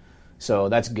Showdown. So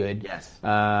that's good. Yes.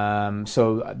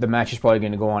 So the match is probably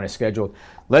going to go on as scheduled.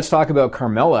 Let's talk about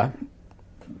Carmella.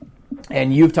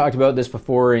 And you've talked about this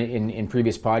before in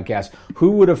previous podcasts.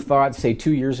 Who would have thought, say,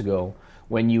 2 years ago,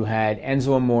 when you had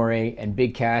Enzo Amore and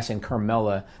Big Cass and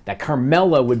Carmella, that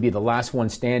Carmella would be the last one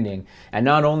standing? And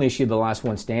not only is she the last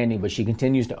one standing, but she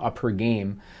continues to up her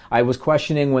game. I was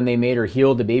questioning when they made her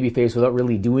heel to babyface without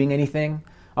really doing anything.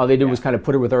 All they did was kind of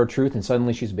put her with R-Truth, and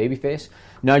suddenly she's a babyface.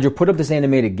 Nigel, put up this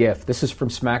animated GIF. This is from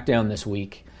SmackDown this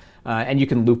week. And you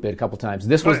can loop it a couple times.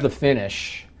 This was the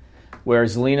finish. Where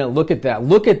Zelina, look at that.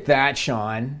 Look at that,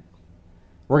 Sean.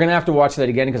 We're going to have to watch that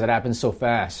again because it happens so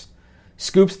fast.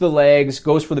 Scoops the legs,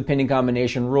 goes for the pinning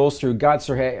combination, rolls through, guts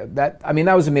her head. That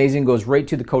was amazing. Goes right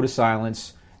to the code of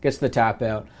silence, gets the tap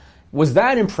out. Was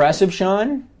that impressive,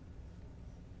 Sean?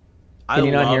 Can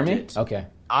you not hear me? It. Okay.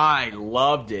 I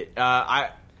loved it.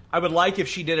 I would like if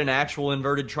she did an actual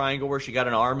inverted triangle where she got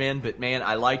an arm in, but man,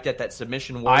 I liked that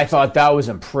submission works. I thought that was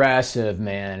impressive,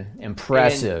 man.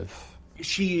 Impressive.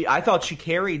 I thought she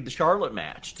carried the Charlotte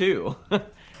match too.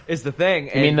 Is the thing?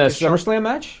 You mean the SummerSlam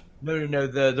match? No,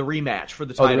 the rematch for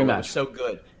the title. The rematch was so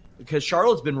good because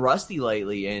Charlotte's been rusty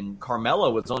lately, and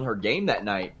Carmella was on her game that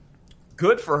night.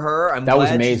 Good for her. I'm That was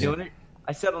glad amazing. she's doing it.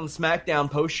 I said on the SmackDown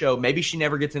post show, maybe she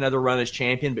never gets another run as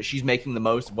champion, but she's making the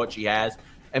most of what she has,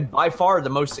 and by far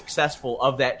the most successful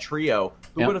of that trio.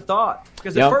 Who would have thought?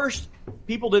 Because at first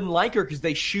people didn't like her because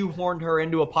they shoehorned her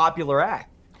into a popular act.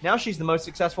 Now she's the most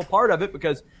successful part of it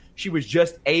because she was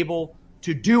just able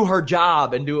to do her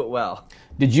job and do it well.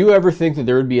 Did you ever think that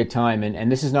there would be a time,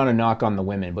 and this is not a knock on the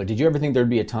women, but did you ever think there would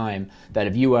be a time that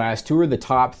if you asked who are the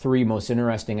top 3 most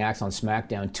interesting acts on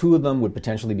SmackDown, 2 of them would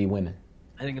potentially be women?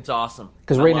 I think it's awesome.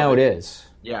 Because right now it is.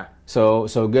 Yeah. So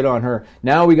good on her.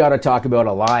 Now we got to talk about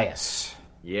Elias.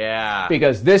 Yeah.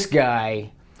 Because this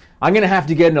guy, I'm going to have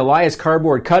to get an Elias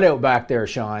cardboard cutout back there,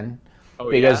 Sean.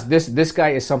 Because this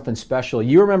guy is something special.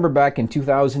 You remember back in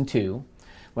 2002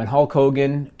 when Hulk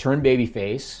Hogan turned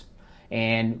babyface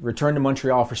and returned to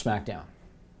Montreal for SmackDown.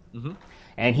 Mm-hmm.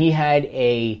 And he had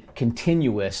a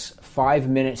continuous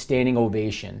 5-minute standing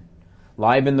ovation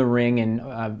live in the ring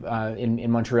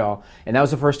in Montreal. And that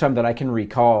was the first time that I can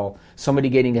recall somebody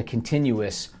getting a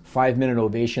continuous 5-minute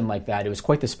ovation like that. It was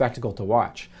quite the spectacle to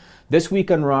watch. This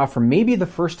week on Raw, for maybe the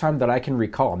first time that I can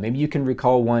recall, maybe you can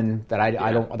recall one that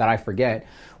I forget,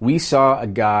 we saw a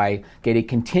guy get a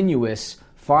continuous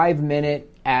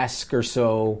 5-minute-esque or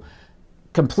so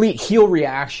complete heel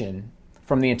reaction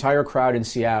from the entire crowd in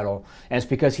Seattle, and it's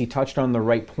because he touched on the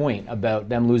right point about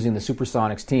them losing the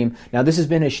Supersonics team. Now, this has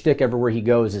been his shtick everywhere he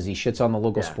goes, is he shits on the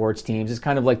local sports teams. It's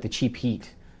kind of like the cheap heat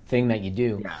thing that you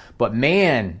do. Yeah. But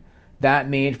man, that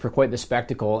made for quite the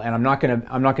spectacle, and I'm not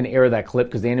gonna air that clip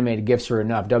because the animated GIFs are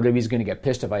enough. WWE's going to get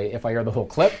pissed if I air the whole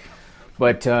clip.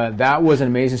 But that was an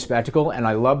amazing spectacle, and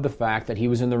I love the fact that he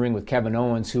was in the ring with Kevin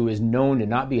Owens, who is known to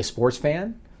not be a sports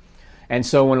fan. And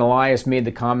so when Elias made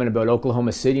the comment about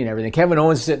Oklahoma City and everything, Kevin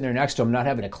Owens is sitting there next to him, not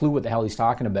having a clue what the hell he's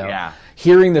talking about.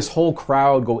 Hearing this whole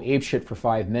crowd go apeshit for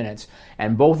 5 minutes,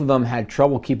 and both of them had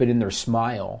trouble keeping in their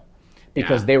smile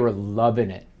because they were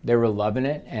loving it. They were loving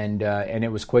it, and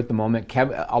it was quite the moment.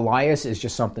 Elias is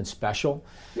just something special.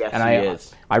 Yes, and he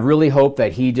is. I really hope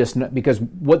that he just, because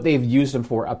what they've used him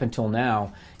for up until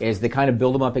now is they kind of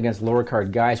build him up against lower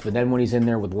card guys, but then when he's in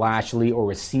there with Lashley or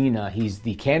with Cena, he's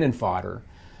the cannon fodder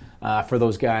for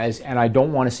those guys, and I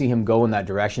don't want to see him go in that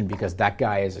direction because that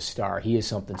guy is a star. He is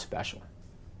something special.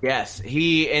 Yes,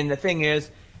 and the thing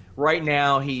is, right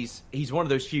now he's one of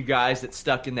those few guys that's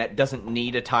stuck in that doesn't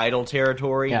need a title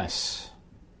territory. Yes.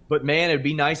 But man, it'd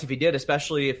be nice if he did,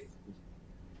 especially if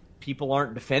people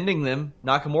aren't defending them.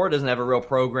 Nakamura doesn't have a real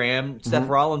program. Seth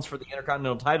Rollins for the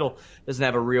Intercontinental title doesn't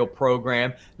have a real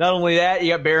program. Not only that, you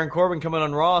got Baron Corbin coming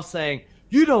on Raw saying,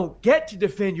 you don't get to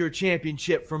defend your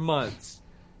championship for months.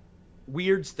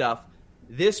 Weird stuff.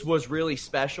 This was really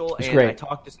special, and great. I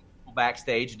talked to some people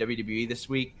backstage at WWE this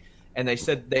week, and they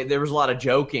said there was a lot of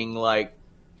joking, like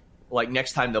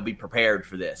next time they'll be prepared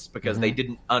for this because they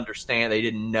didn't understand, they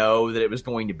didn't know that it was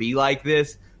going to be like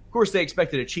this. Of course, they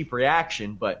expected a cheap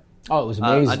reaction, but it was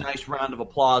amazing. A nice round of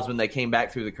applause when they came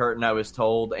back through the curtain, I was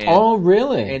told. And, oh,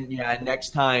 really? And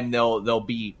next time they'll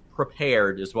be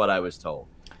prepared, is what I was told.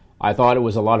 I thought it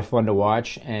was a lot of fun to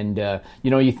watch, and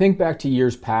you think back to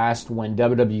years past when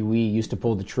WWE used to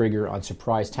pull the trigger on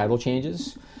surprise title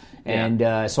changes.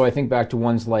 And so I think back to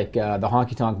ones like the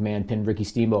Honky Tonk Man pinned Ricky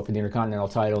Steamboat for the Intercontinental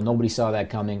title. Nobody saw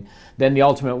that coming. Then the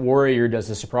Ultimate Warrior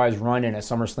does a surprise run-in at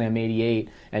SummerSlam '88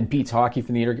 and beats Hockey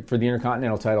for the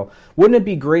Intercontinental title. Wouldn't it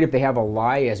be great if they have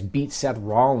Elias beat Seth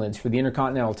Rollins for the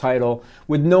Intercontinental title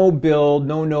with no build,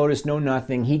 no notice, no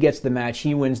nothing? He gets the match.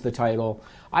 He wins the title.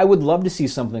 I would love to see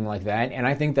something like that, and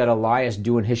I think that Elias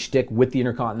doing his shtick with the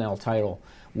Intercontinental title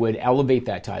would elevate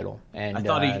that title. And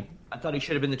I thought he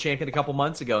should have been the champion a couple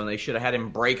months ago, and they should have had him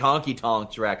break Honky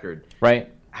Tonk's record. Right.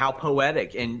 How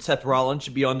poetic. And Seth Rollins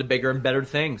should be on to bigger and better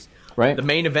things. Right. The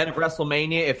main event of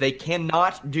WrestleMania, if they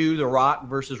cannot do The Rock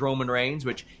versus Roman Reigns,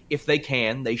 which if they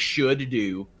can, they should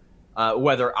do,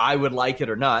 whether I would like it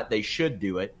or not, they should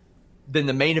do it, then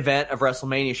the main event of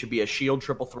WrestleMania should be a Shield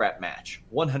triple threat match.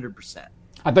 100%.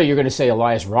 I thought you were going to say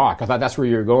Elias Rock. I thought that's where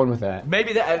you were going with that.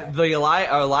 Maybe the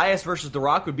Elias versus The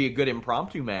Rock would be a good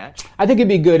impromptu match. I think it'd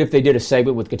be good if they did a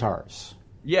segment with guitars.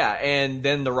 Yeah, and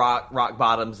then The Rock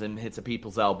bottoms and hits a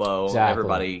people's elbow.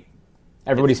 Exactly.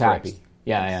 Everybody's happy.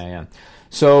 Yeah.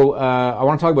 So I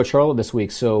want to talk about Charlotte this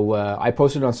week. So I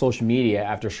posted on social media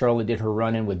after Charlotte did her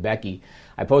run-in with Becky.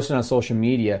 I posted on social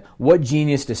media, what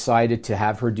genius decided to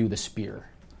have her do the spear?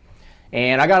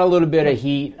 And I got a little bit of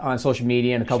heat on social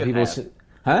media, and a couple people said,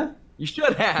 huh? You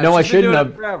should have. No, I shouldn't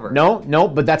have. Forever. No,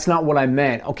 but that's not what I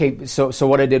meant. Okay, so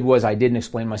what I did was I didn't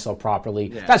explain myself properly.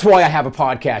 Yeah. That's why I have a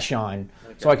podcast, Sean,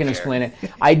 so I can explain it.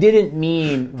 I didn't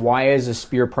mean why is a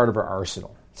spear part of her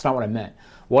arsenal. That's not what I meant.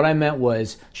 What I meant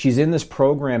was she's in this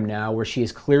program now where she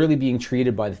is clearly being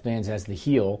treated by the fans as the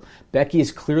heel. Becky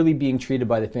is clearly being treated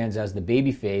by the fans as the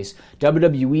babyface.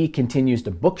 WWE continues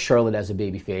to book Charlotte as a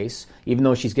babyface, even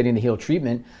though she's getting the heel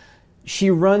treatment. She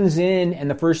runs in, and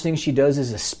the first thing she does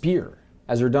is a spear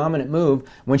as her dominant move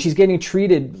when she's getting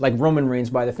treated like Roman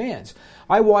Reigns by the fans.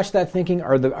 I watched that thinking,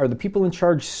 are the people in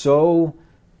charge so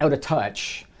out of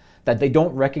touch that they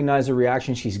don't recognize the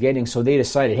reaction she's getting, so they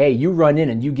decided, hey, you run in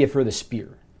and you give her the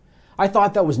spear. I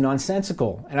thought that was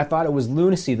nonsensical, and I thought it was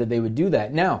lunacy that they would do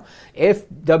that. Now, if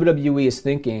WWE is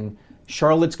thinking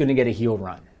Charlotte's going to get a heel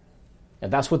run,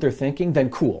 if that's what they're thinking, then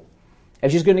cool.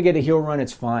 If she's going to get a heel run,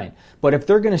 it's fine. But if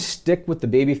they're going to stick with the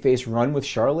babyface run with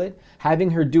Charlotte,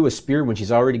 having her do a spear when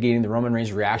she's already getting the Roman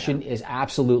Reigns reaction is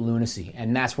absolute lunacy,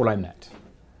 and that's what I meant.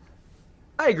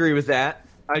 I agree with that.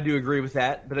 I do agree with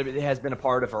that, but it has been a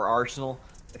part of her arsenal.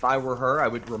 If I were her, I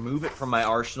would remove it from my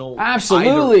arsenal.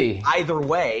 Absolutely. Either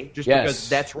way, just because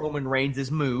that's Roman Reigns'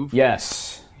 move.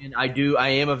 Yes. And I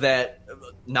am of that,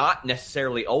 not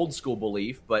necessarily old school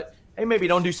belief, but hey, maybe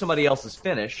don't do somebody else's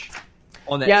finish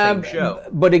on that same show.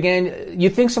 But again, you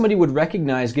think somebody would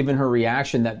recognize, given her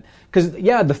reaction, that because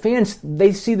the fans,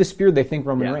 they see the spear, they think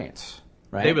Roman Reigns,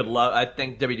 right? They would love. I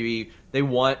think WWE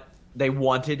they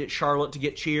wanted Charlotte to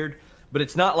get cheered, but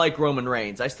it's not like Roman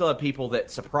Reigns. I still have people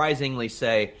that surprisingly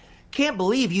say, can't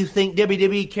believe you think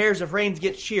WWE cares if Reigns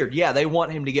gets cheered. Yeah, they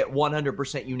want him to get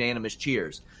 100% unanimous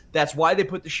cheers. That's why they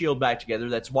put the Shield back together.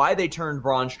 That's why they turned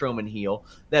Braun Strowman heel.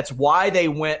 That's why they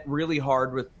went really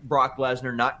hard with Brock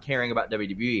Lesnar not caring about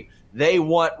WWE. They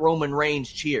want Roman Reigns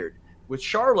cheered. With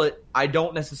Charlotte, I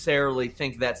don't necessarily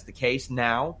think that's the case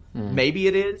now. Maybe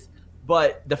it is.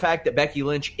 But the fact that Becky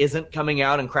Lynch isn't coming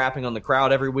out and crapping on the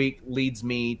crowd every week leads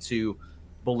me to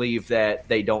believe that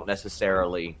they don't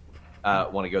necessarily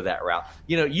want to go that route.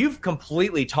 You've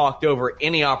completely talked over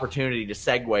any opportunity to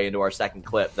segue into our second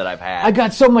clip that I've had. I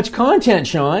got so much content,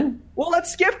 Sean. Well,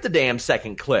 let's skip the damn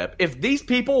second clip. If these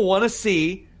people want to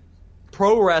see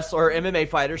pro wrestler or MMA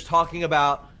fighters talking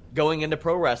about going into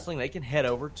pro wrestling, they can head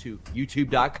over to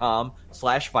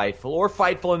youtube.com/Fightful or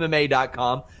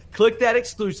FightfulMMA.com. Click that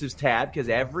exclusives tab because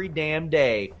every damn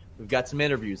day we've got some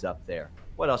interviews up there.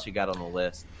 What else you got on the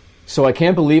list? So I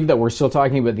can't believe that we're still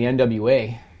talking about the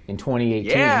NWA in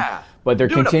 2018. Yeah. But they're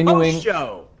continuing. A post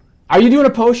show. Are you doing a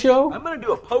post show? I'm going to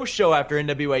do a post show after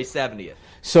NWA 70th.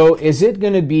 So is it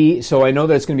going to be, so I know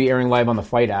that it's going to be airing live on the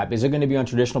Fight app. Is it going to be on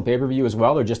traditional pay-per-view as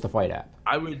well or just the Fight app?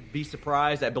 I would be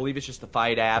surprised. I believe it's just the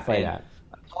Fight app. The Fight app.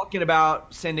 I'm talking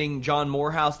about sending John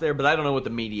Morehouse there, but I don't know what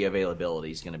the media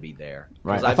availability is going to be there.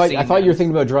 Right. I thought you were thinking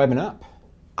about driving up.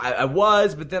 I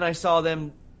was, but then I saw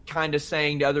them kind of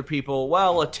saying to other people,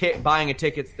 well, buying a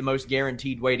ticket's the most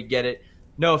guaranteed way to get it.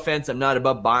 No offense, I'm not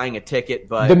above buying a ticket,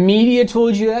 but... The media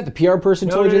told you that? The PR person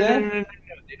told you that? No.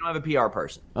 They don't have a PR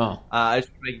person. Oh. I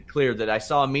just want to make it clear that I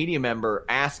saw a media member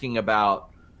asking about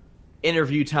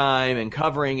interview time and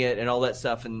covering it and all that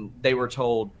stuff, and they were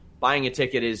told buying a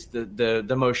ticket is the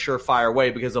most surefire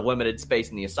way because of limited space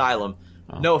in the asylum.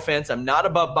 Oh. No offense, I'm not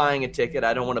above buying a ticket.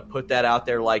 I don't want to put that out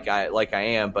there like I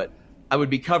am, but I would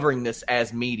be covering this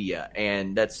as media,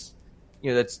 and that's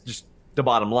just the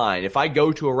bottom line. If I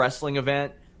go to a wrestling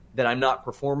event that I'm not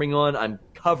performing on, I'm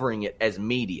covering it as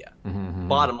media. Mm-hmm.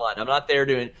 Bottom line, I'm not there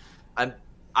doing.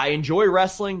 I enjoy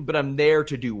wrestling, but I'm there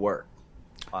to do work.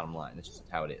 Bottom line, it's just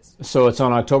how it is. So it's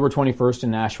on October 21st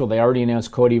in Nashville. They already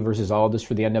announced Cody versus Aldis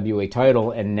for the NWA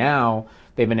title, and now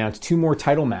they've announced 2 more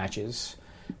title matches,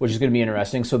 which is going to be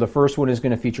interesting. So the first one is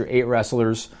going to feature 8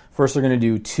 wrestlers. First, they're going to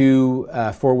do 2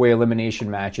 4-way elimination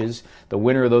matches. The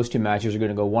winner of those 2 matches are going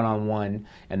to go one-on-one,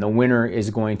 and the winner is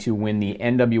going to win the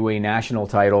NWA national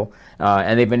title.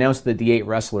 And they've announced that the 8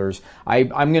 wrestlers. I'm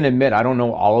going to admit, I don't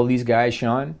know all of these guys,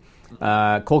 Sean.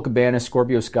 Colt Cabana,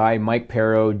 Scorpio Sky, Mike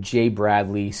Perro, Jay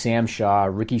Bradley, Sam Shaw,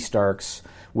 Ricky Starks,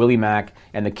 Willie Mack,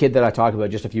 and the kid that I talked about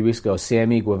just a few weeks ago,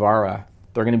 Sammy Guevara.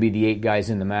 They're going to be the 8 guys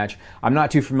in the match. I'm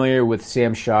not too familiar with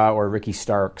Sam Shaw or Ricky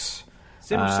Starks.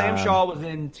 Sam Shaw was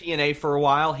in TNA for a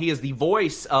while. He is the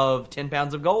voice of 10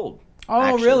 Pounds of Gold. Oh,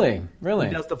 actually. Really?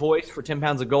 He does the voice for 10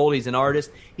 Pounds of Gold. He's an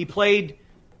artist. He played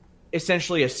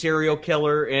essentially a serial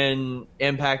killer in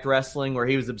Impact Wrestling where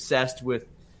he was obsessed with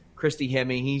Christy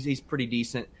Hemme. He's pretty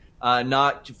decent.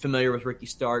 Not familiar with Ricky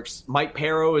Starks. Mike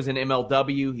Perro is in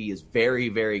MLW. He is very,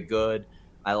 very good.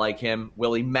 I like him.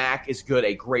 Willie Mack is good.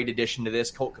 A great addition to this.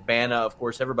 Colt Cabana, of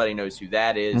course, everybody knows who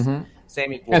that is. Mm-hmm.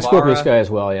 Sammy Guevara. And Scorpio Sky as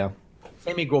well, yeah.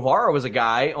 Sammy Guevara was a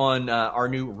guy on our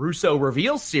new Russo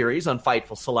Reveals series on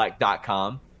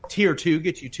FightfulSelect.com. Tier 2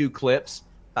 gets you 2 clips,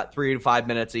 about 3 to 5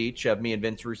 minutes each of me and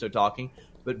Vince Russo talking.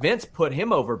 But Vince put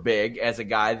him over big as a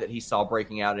guy that he saw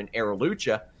breaking out in Era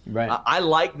Lucha. Right. I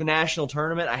like the national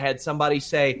tournament. I had somebody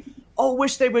say,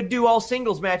 wish they would do all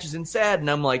singles matches instead. And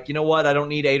I'm like, you know what? I don't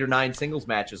need 8 or 9 singles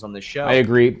matches on this show. I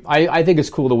agree. I think it's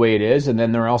cool the way it is. And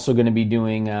then they're also going to be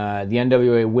doing the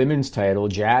NWA women's title.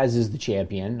 Jazz is the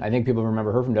champion. I think people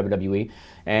remember her from WWE.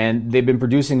 And they've been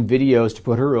producing videos to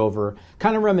put her over,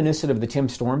 kind of reminiscent of the Tim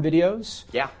Storm videos.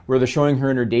 Yeah. Where they're showing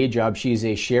her in her day job. She's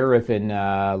a sheriff in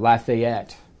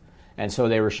Lafayette. And so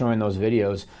they were showing those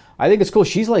videos. I think it's cool.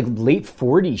 She's like late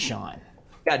 40s, Sean.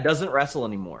 Yeah, doesn't wrestle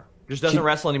anymore. Just doesn't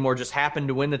wrestle anymore. Just happened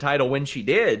to win the title when she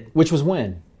did. Which was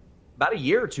when? About a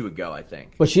year or 2 ago, I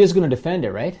think. But she is going to defend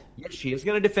it, right? Yes, she is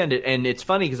going to defend it. And it's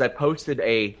funny because I posted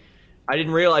I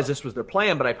didn't realize this was their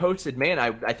plan, but I posted, man,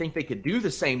 I think they could do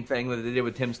the same thing that they did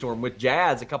with Tim Storm with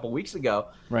Jazz a couple weeks ago.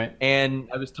 Right. And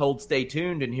I was told, stay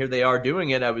tuned, and here they are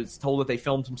doing it. I was told that they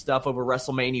filmed some stuff over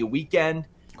WrestleMania weekend.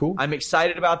 Cool. I'm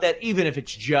excited about that, even if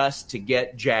it's just to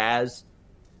get Jazz,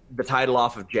 the title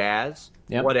off of Jazz,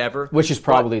 whatever. Which is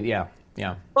probably, yeah.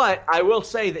 But I will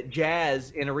say that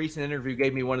Jazz, in a recent interview,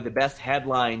 gave me one of the best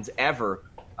headlines ever.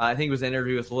 I think it was an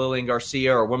interview with Lillian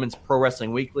Garcia or Women's Pro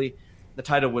Wrestling Weekly. The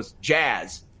title was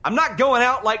Jazz, I'm not going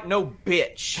out like no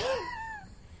bitch.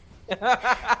 And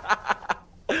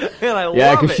I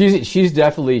love it. Because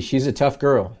she's a tough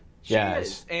girl. She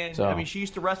is. And, I mean, she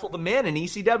used to wrestle the men in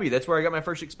ECW. That's where I got my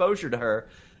first exposure to her.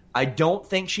 I don't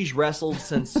think she's wrestled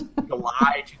since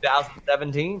July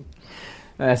 2017.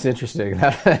 That's interesting.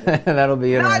 That'll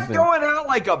be interesting. Not going out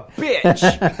like a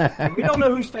bitch. And we don't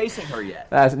know who's facing her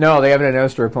yet. No, they haven't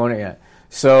announced her opponent yet.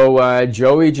 So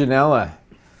Joey Janela.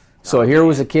 So here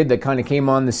was a kid that kind of came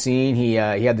on the scene. He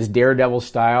had this daredevil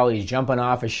style. He's jumping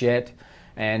off of shit.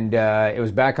 And it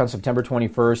was back on September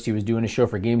 21st. He was doing a show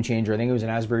for Game Changer. I think it was in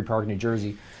Asbury Park, New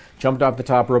Jersey. Jumped off the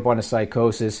top rope on a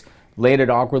psychosis. Laid it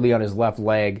awkwardly on his left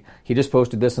leg. He just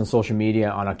posted this on social media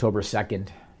on October 2nd.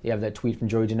 You have that tweet from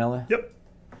Joey Janela? Yep.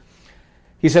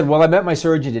 He said, well, I met my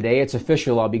surgeon today. It's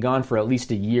official. I'll be gone for at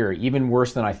least a year. Even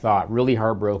worse than I thought. Really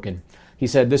heartbroken. He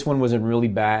said, this one wasn't really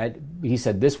bad. He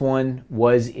said, this one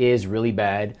is really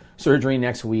bad. Surgery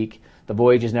next week. The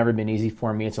voyage has never been easy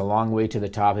for me. It's a long way to the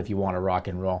top if you want to rock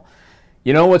and roll.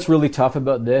 You know what's really tough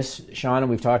about this, Sean, and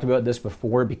we've talked about this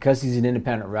before, because he's an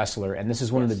independent wrestler, and this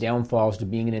is one of the downfalls to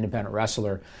being an independent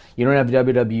wrestler. You don't have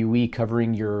WWE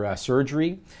covering your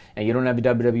surgery, and you don't have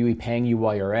WWE paying you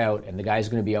while you're out, and the guy's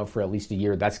going to be out for at least a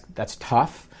year. That's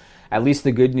tough. At least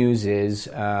the good news is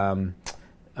there's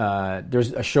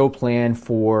a show planned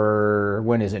for,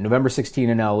 when is it? November 16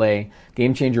 in LA.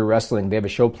 Game Changer Wrestling. They have a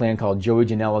show planned called Joey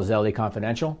Janela's LA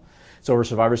Confidential. It's over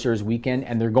Survivor Series weekend,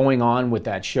 and they're going on with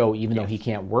that show even though he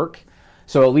can't work.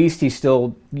 So at least he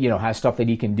still, has stuff that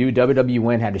he can do.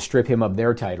 WWE had to strip him of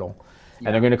their title, and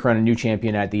they're going to crown a new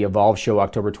champion at the Evolve show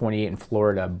October 28 in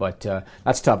Florida. But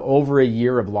that's tough. Over a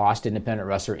year of lost independent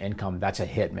wrestler income. That's a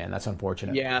hit, man. That's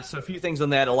unfortunate. Yeah, so a few things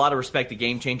on that. A lot of respect to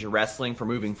Game Changer Wrestling for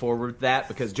moving forward with that,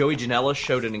 because Joey Janela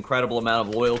showed an incredible amount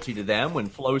of loyalty to them when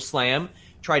Flow Slam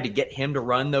tried to get him to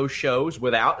run those shows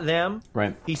without them.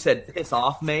 Right. He said, piss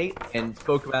off, mate, and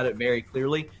spoke about it very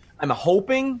clearly. I'm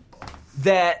hoping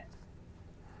that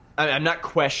I'm not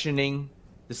questioning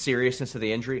the seriousness of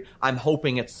the injury. I'm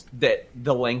hoping it's that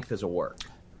the length is a work.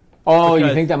 Oh,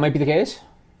 you think that might be the case?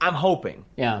 I'm hoping.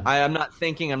 Yeah. I'm not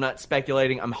thinking, I'm not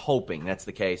speculating. I'm hoping that's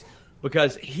the case.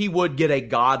 Because he would get a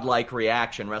godlike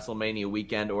reaction WrestleMania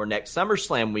weekend or next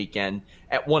SummerSlam weekend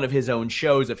at one of his own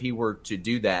shows if he were to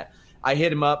do that. I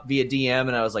hit him up via DM,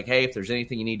 and I was like, hey, if there's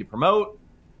anything you need to promote,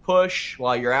 push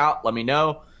while you're out, let me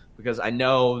know, because I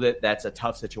know that that's a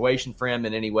tough situation for him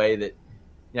in any way that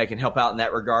I can help out in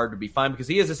that regard to be fine, because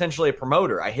he is essentially a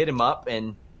promoter. I hit him up,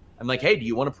 and I'm like, hey, do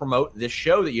you want to promote this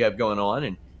show that you have going on?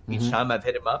 And each time I've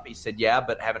hit him up, he said, yeah,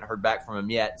 but haven't heard back from him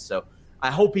yet. So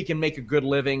I hope he can make a good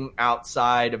living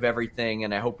outside of everything,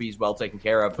 and I hope he's well taken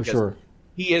care of, because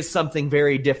he is something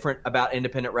very different about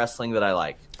independent wrestling that I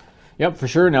like. Yep, for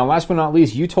sure. Now, last but not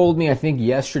least, you told me, I think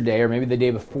yesterday or maybe the day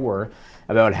before,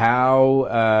 about how,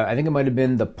 I think it might have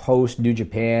been the post-New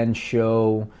Japan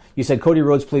show, you said Cody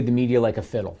Rhodes played the media like a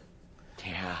fiddle.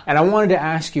 Yeah. And I wanted to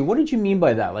ask you, what did you mean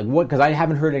by that? Like, what? Because I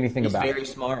haven't heard anything about it. He's very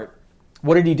smart.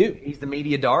 What did he do? He's the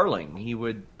media darling. He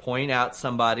would point out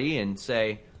somebody and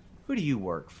say, who do you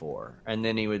work for? And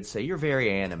then he would say, you're very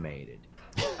animated.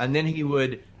 And then he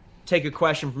would take a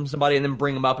question from somebody and then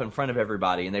bring them up in front of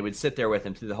everybody, and they would sit there with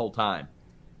him through the whole time.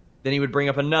 Then he would bring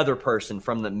up another person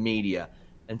from the media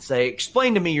and say,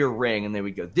 explain to me your ring. And they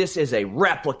would go, this is a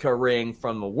replica ring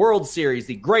from the World Series,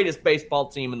 the greatest baseball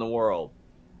team in the world.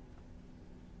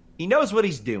 He knows what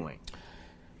he's doing.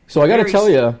 So I got to tell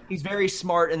you, he's very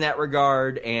smart in that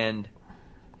regard, and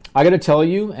I got to tell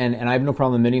you, and I have no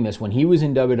problem admitting this, when he was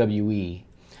in WWE,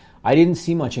 I didn't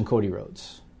see much in Cody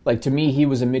Rhodes. Like, to me, he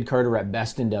was a mid-carder at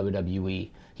best in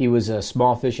WWE. He was a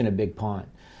small fish in a big pond.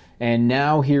 And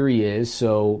now here he is.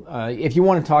 So if you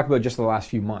want to talk about just the last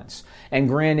few months, and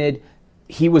granted,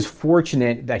 he was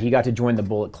fortunate that he got to join the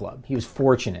Bullet Club. He was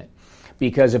fortunate.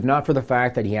 Because if not for the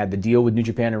fact that he had the deal with New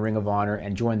Japan and Ring of Honor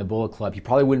and joined the Bullet Club, he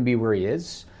probably wouldn't be where he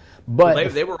is. But well,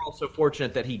 they were also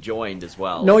fortunate that he joined as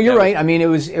well. No, you're right. I mean, it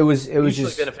was just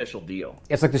a beneficial deal.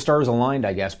 It's like the stars aligned,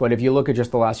 I guess. But if you look at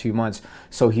just the last few months,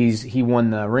 so he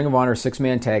won the Ring of Honor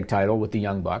 6-man tag title with the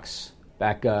Young Bucks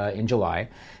back in July.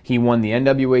 He won the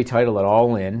NWA title at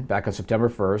All In back on September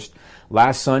 1st.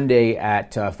 Last Sunday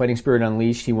at Fighting Spirit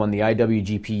Unleashed, he won the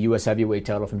IWGP US Heavyweight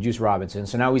title from Juice Robinson.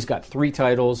 So now he's got 3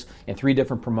 titles in 3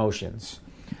 different promotions.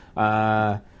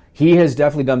 He has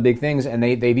definitely done big things, and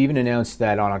they've even announced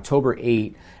that on October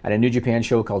 8 at a New Japan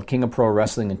show called King of Pro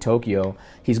Wrestling in Tokyo,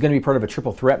 he's going to be part of a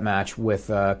triple threat match with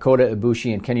Kota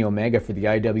Ibushi and Kenny Omega for the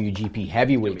IWGP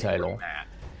Heavyweight title.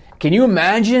 Can you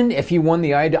imagine if he won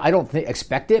the IWGP? I don't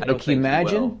expect it, but can you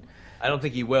imagine? I don't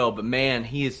think he will, but man,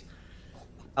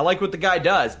 I like what the guy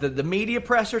does. The media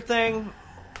presser thing,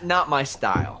 not my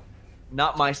style.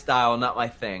 Not my style, not my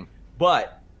thing.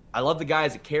 But I love the guy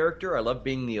as a character. I love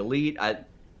being the elite.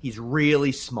 He's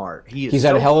really smart. He's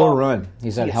had a hell of a run.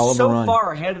 He's had a hell of a run. So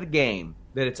far ahead of the game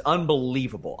that it's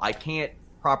unbelievable. I can't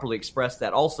properly express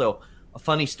that. Also, a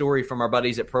funny story from our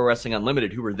buddies at Pro Wrestling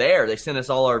Unlimited who were there. They sent us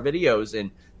all our videos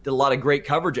and did a lot of great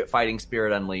coverage at Fighting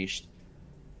Spirit Unleashed.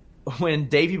 When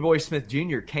Davey Boy Smith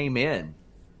Jr. came in,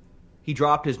 he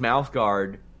dropped his mouth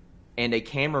guard, and a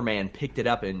cameraman picked it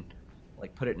up and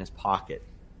like put it in his pocket.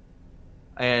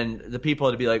 And the people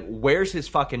had to be like, "Where's his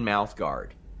fucking mouth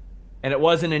guard?" And it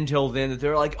wasn't until then that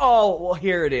they're like, "Oh, well,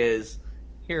 here it is.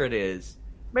 Here it is."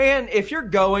 Man, if you're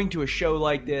going to a show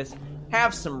like this,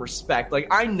 have some respect. Like,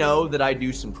 I know that I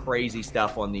do some crazy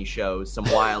stuff on these shows, some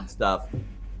wild stuff.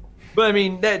 But, I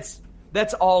mean, that's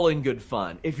all in good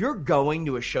fun. If you're going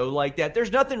to a show like that,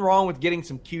 there's nothing wrong with getting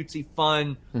some cutesy,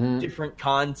 fun, different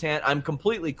content. I'm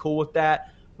completely cool with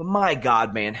that. But, my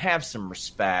God, man, have some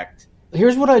respect.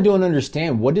 Here's what I don't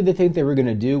understand. What did they think they were going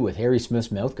to do with Harry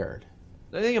Smith's mouth guard?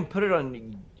 They can put it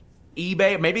on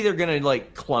eBay. Maybe they're going to,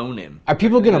 like, clone him. Are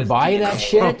people going to buy that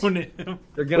shit?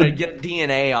 They're going to get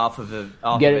DNA off of it.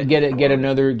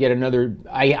 Get another.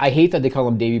 I hate that they call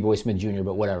him Davey Boy Smith Jr.,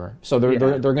 but whatever. So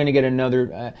they're going to get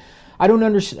another. I don't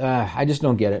understand. I just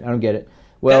don't get it. I don't get it.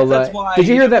 Well, that's why, did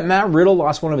you hear that Matt Riddle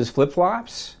lost one of his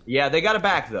flip-flops? Yeah, they got it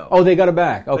back, though. Oh, they got it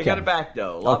back. Okay. They got it back,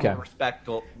 though. A lot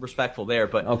more respectful there.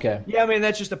 But, yeah, I mean,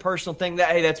 that's just a personal thing.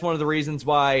 That's one of the reasons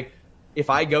why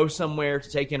if I go somewhere to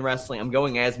take in wrestling, I'm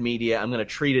going as media. I'm going to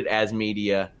treat it as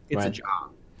media. It's a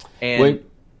job. And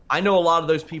I know a lot of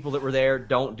those people that were there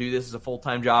don't do this as a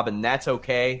full-time job, and that's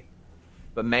okay.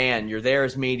 But, man, you're there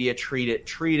as media. Treat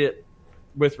it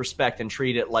with respect and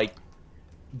treat it like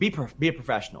be a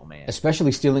professional, man.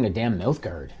 Especially stealing a damn mouth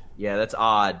guard. Yeah, that's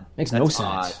odd. Makes no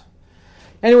sense.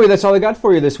 Anyway, that's all I got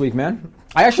for you this week, man.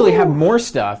 I actually have more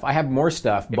stuff. But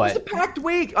it was a packed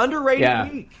week,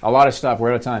 underrated week. A lot of stuff. We're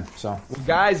out of time. So, well,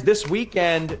 guys, this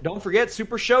weekend, don't forget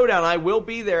Super Showdown. I will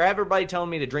be there. I have everybody telling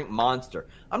me to drink Monster.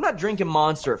 I'm not drinking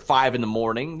Monster at 5 in the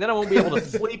morning. Then I won't be able to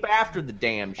sleep after the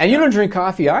damn show. And you don't drink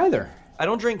coffee either. I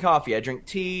don't drink coffee. I drink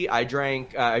tea. I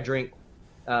drink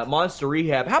Monster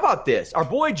Rehab. How about this? Our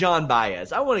boy John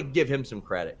Baez. I want to give him some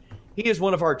credit. He is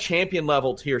one of our champion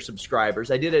level tier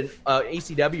subscribers. I did an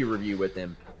ECW review with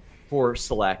him for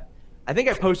Select. I think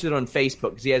I posted it on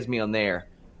Facebook because he has me on there.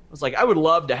 I was like, I would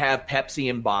love to have Pepsi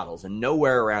in bottles, and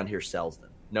nowhere around here sells them.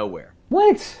 Nowhere.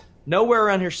 What? Nowhere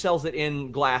around here sells it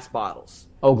in glass bottles.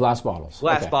 Oh, glass bottles.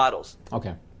 Glass bottles.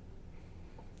 Okay.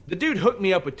 The dude hooked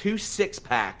me up with 2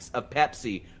 6-packs of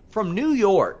Pepsi from New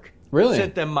York. Really?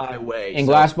 Sent them my way. In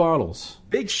glass bottles.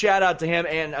 Big shout out to him,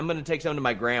 and I'm going to take some to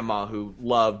my grandma who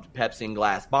loved Pepsi in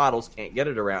glass bottles. Can't get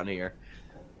it around here.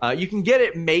 You can get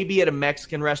it maybe at a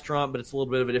Mexican restaurant, but it's a little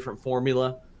bit of a different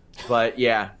formula. But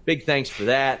yeah, big thanks for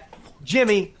that.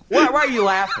 Jimmy, why are you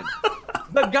laughing?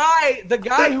 The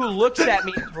guy who looks at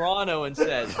me in Toronto and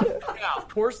says, "Yeah, of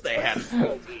course they have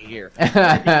sweet tea here." Where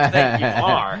do you think you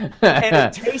are? And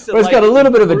it tasted it's like got a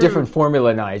little bit of a brewed. different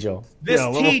formula, Nigel. This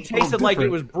tea tasted like it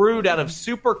was brewed out of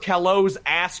Super Kello's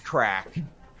ass crack.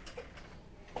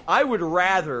 I would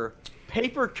rather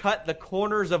paper cut the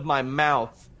corners of my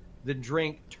mouth than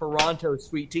drink Toronto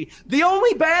sweet tea. The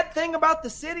only bad thing about the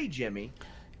city, Jimmy.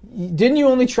 Didn't you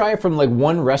only try it from like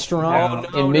one restaurant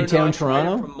in Midtown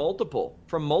Toronto?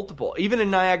 From multiple. Even in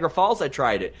Niagara Falls, I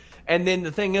tried it. And then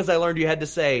the thing is, I learned you had to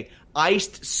say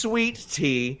iced sweet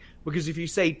tea, because if you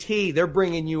say tea, they're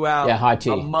bringing you out hot tea.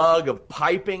 A mug of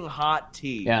piping hot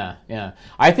tea. Yeah.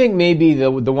 I think maybe the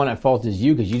one at fault is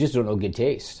you, because you just don't know good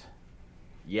taste.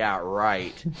 Yeah,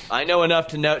 right. I know enough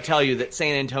to tell you that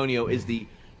San Antonio is the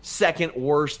second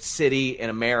worst city in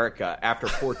America after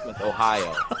Portsmouth,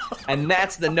 Ohio. And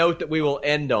that's the note that we will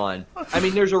end on. I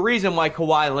mean, there's a reason why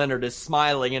Kawhi Leonard is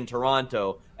smiling in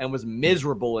Toronto and was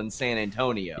miserable in San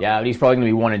Antonio. Yeah, but he's probably going to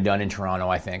be one and done in Toronto,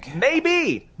 I think.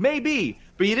 Maybe.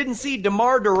 But you didn't see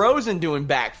DeMar DeRozan doing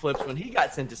backflips when he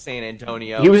got sent to San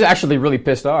Antonio. He was actually really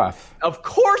pissed off. Of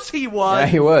course he was. Yeah,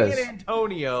 he was. San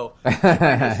Antonio. Join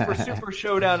us for Super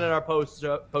Showdown in our post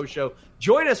show.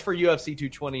 Join us for UFC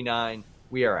 229.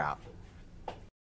 We are out.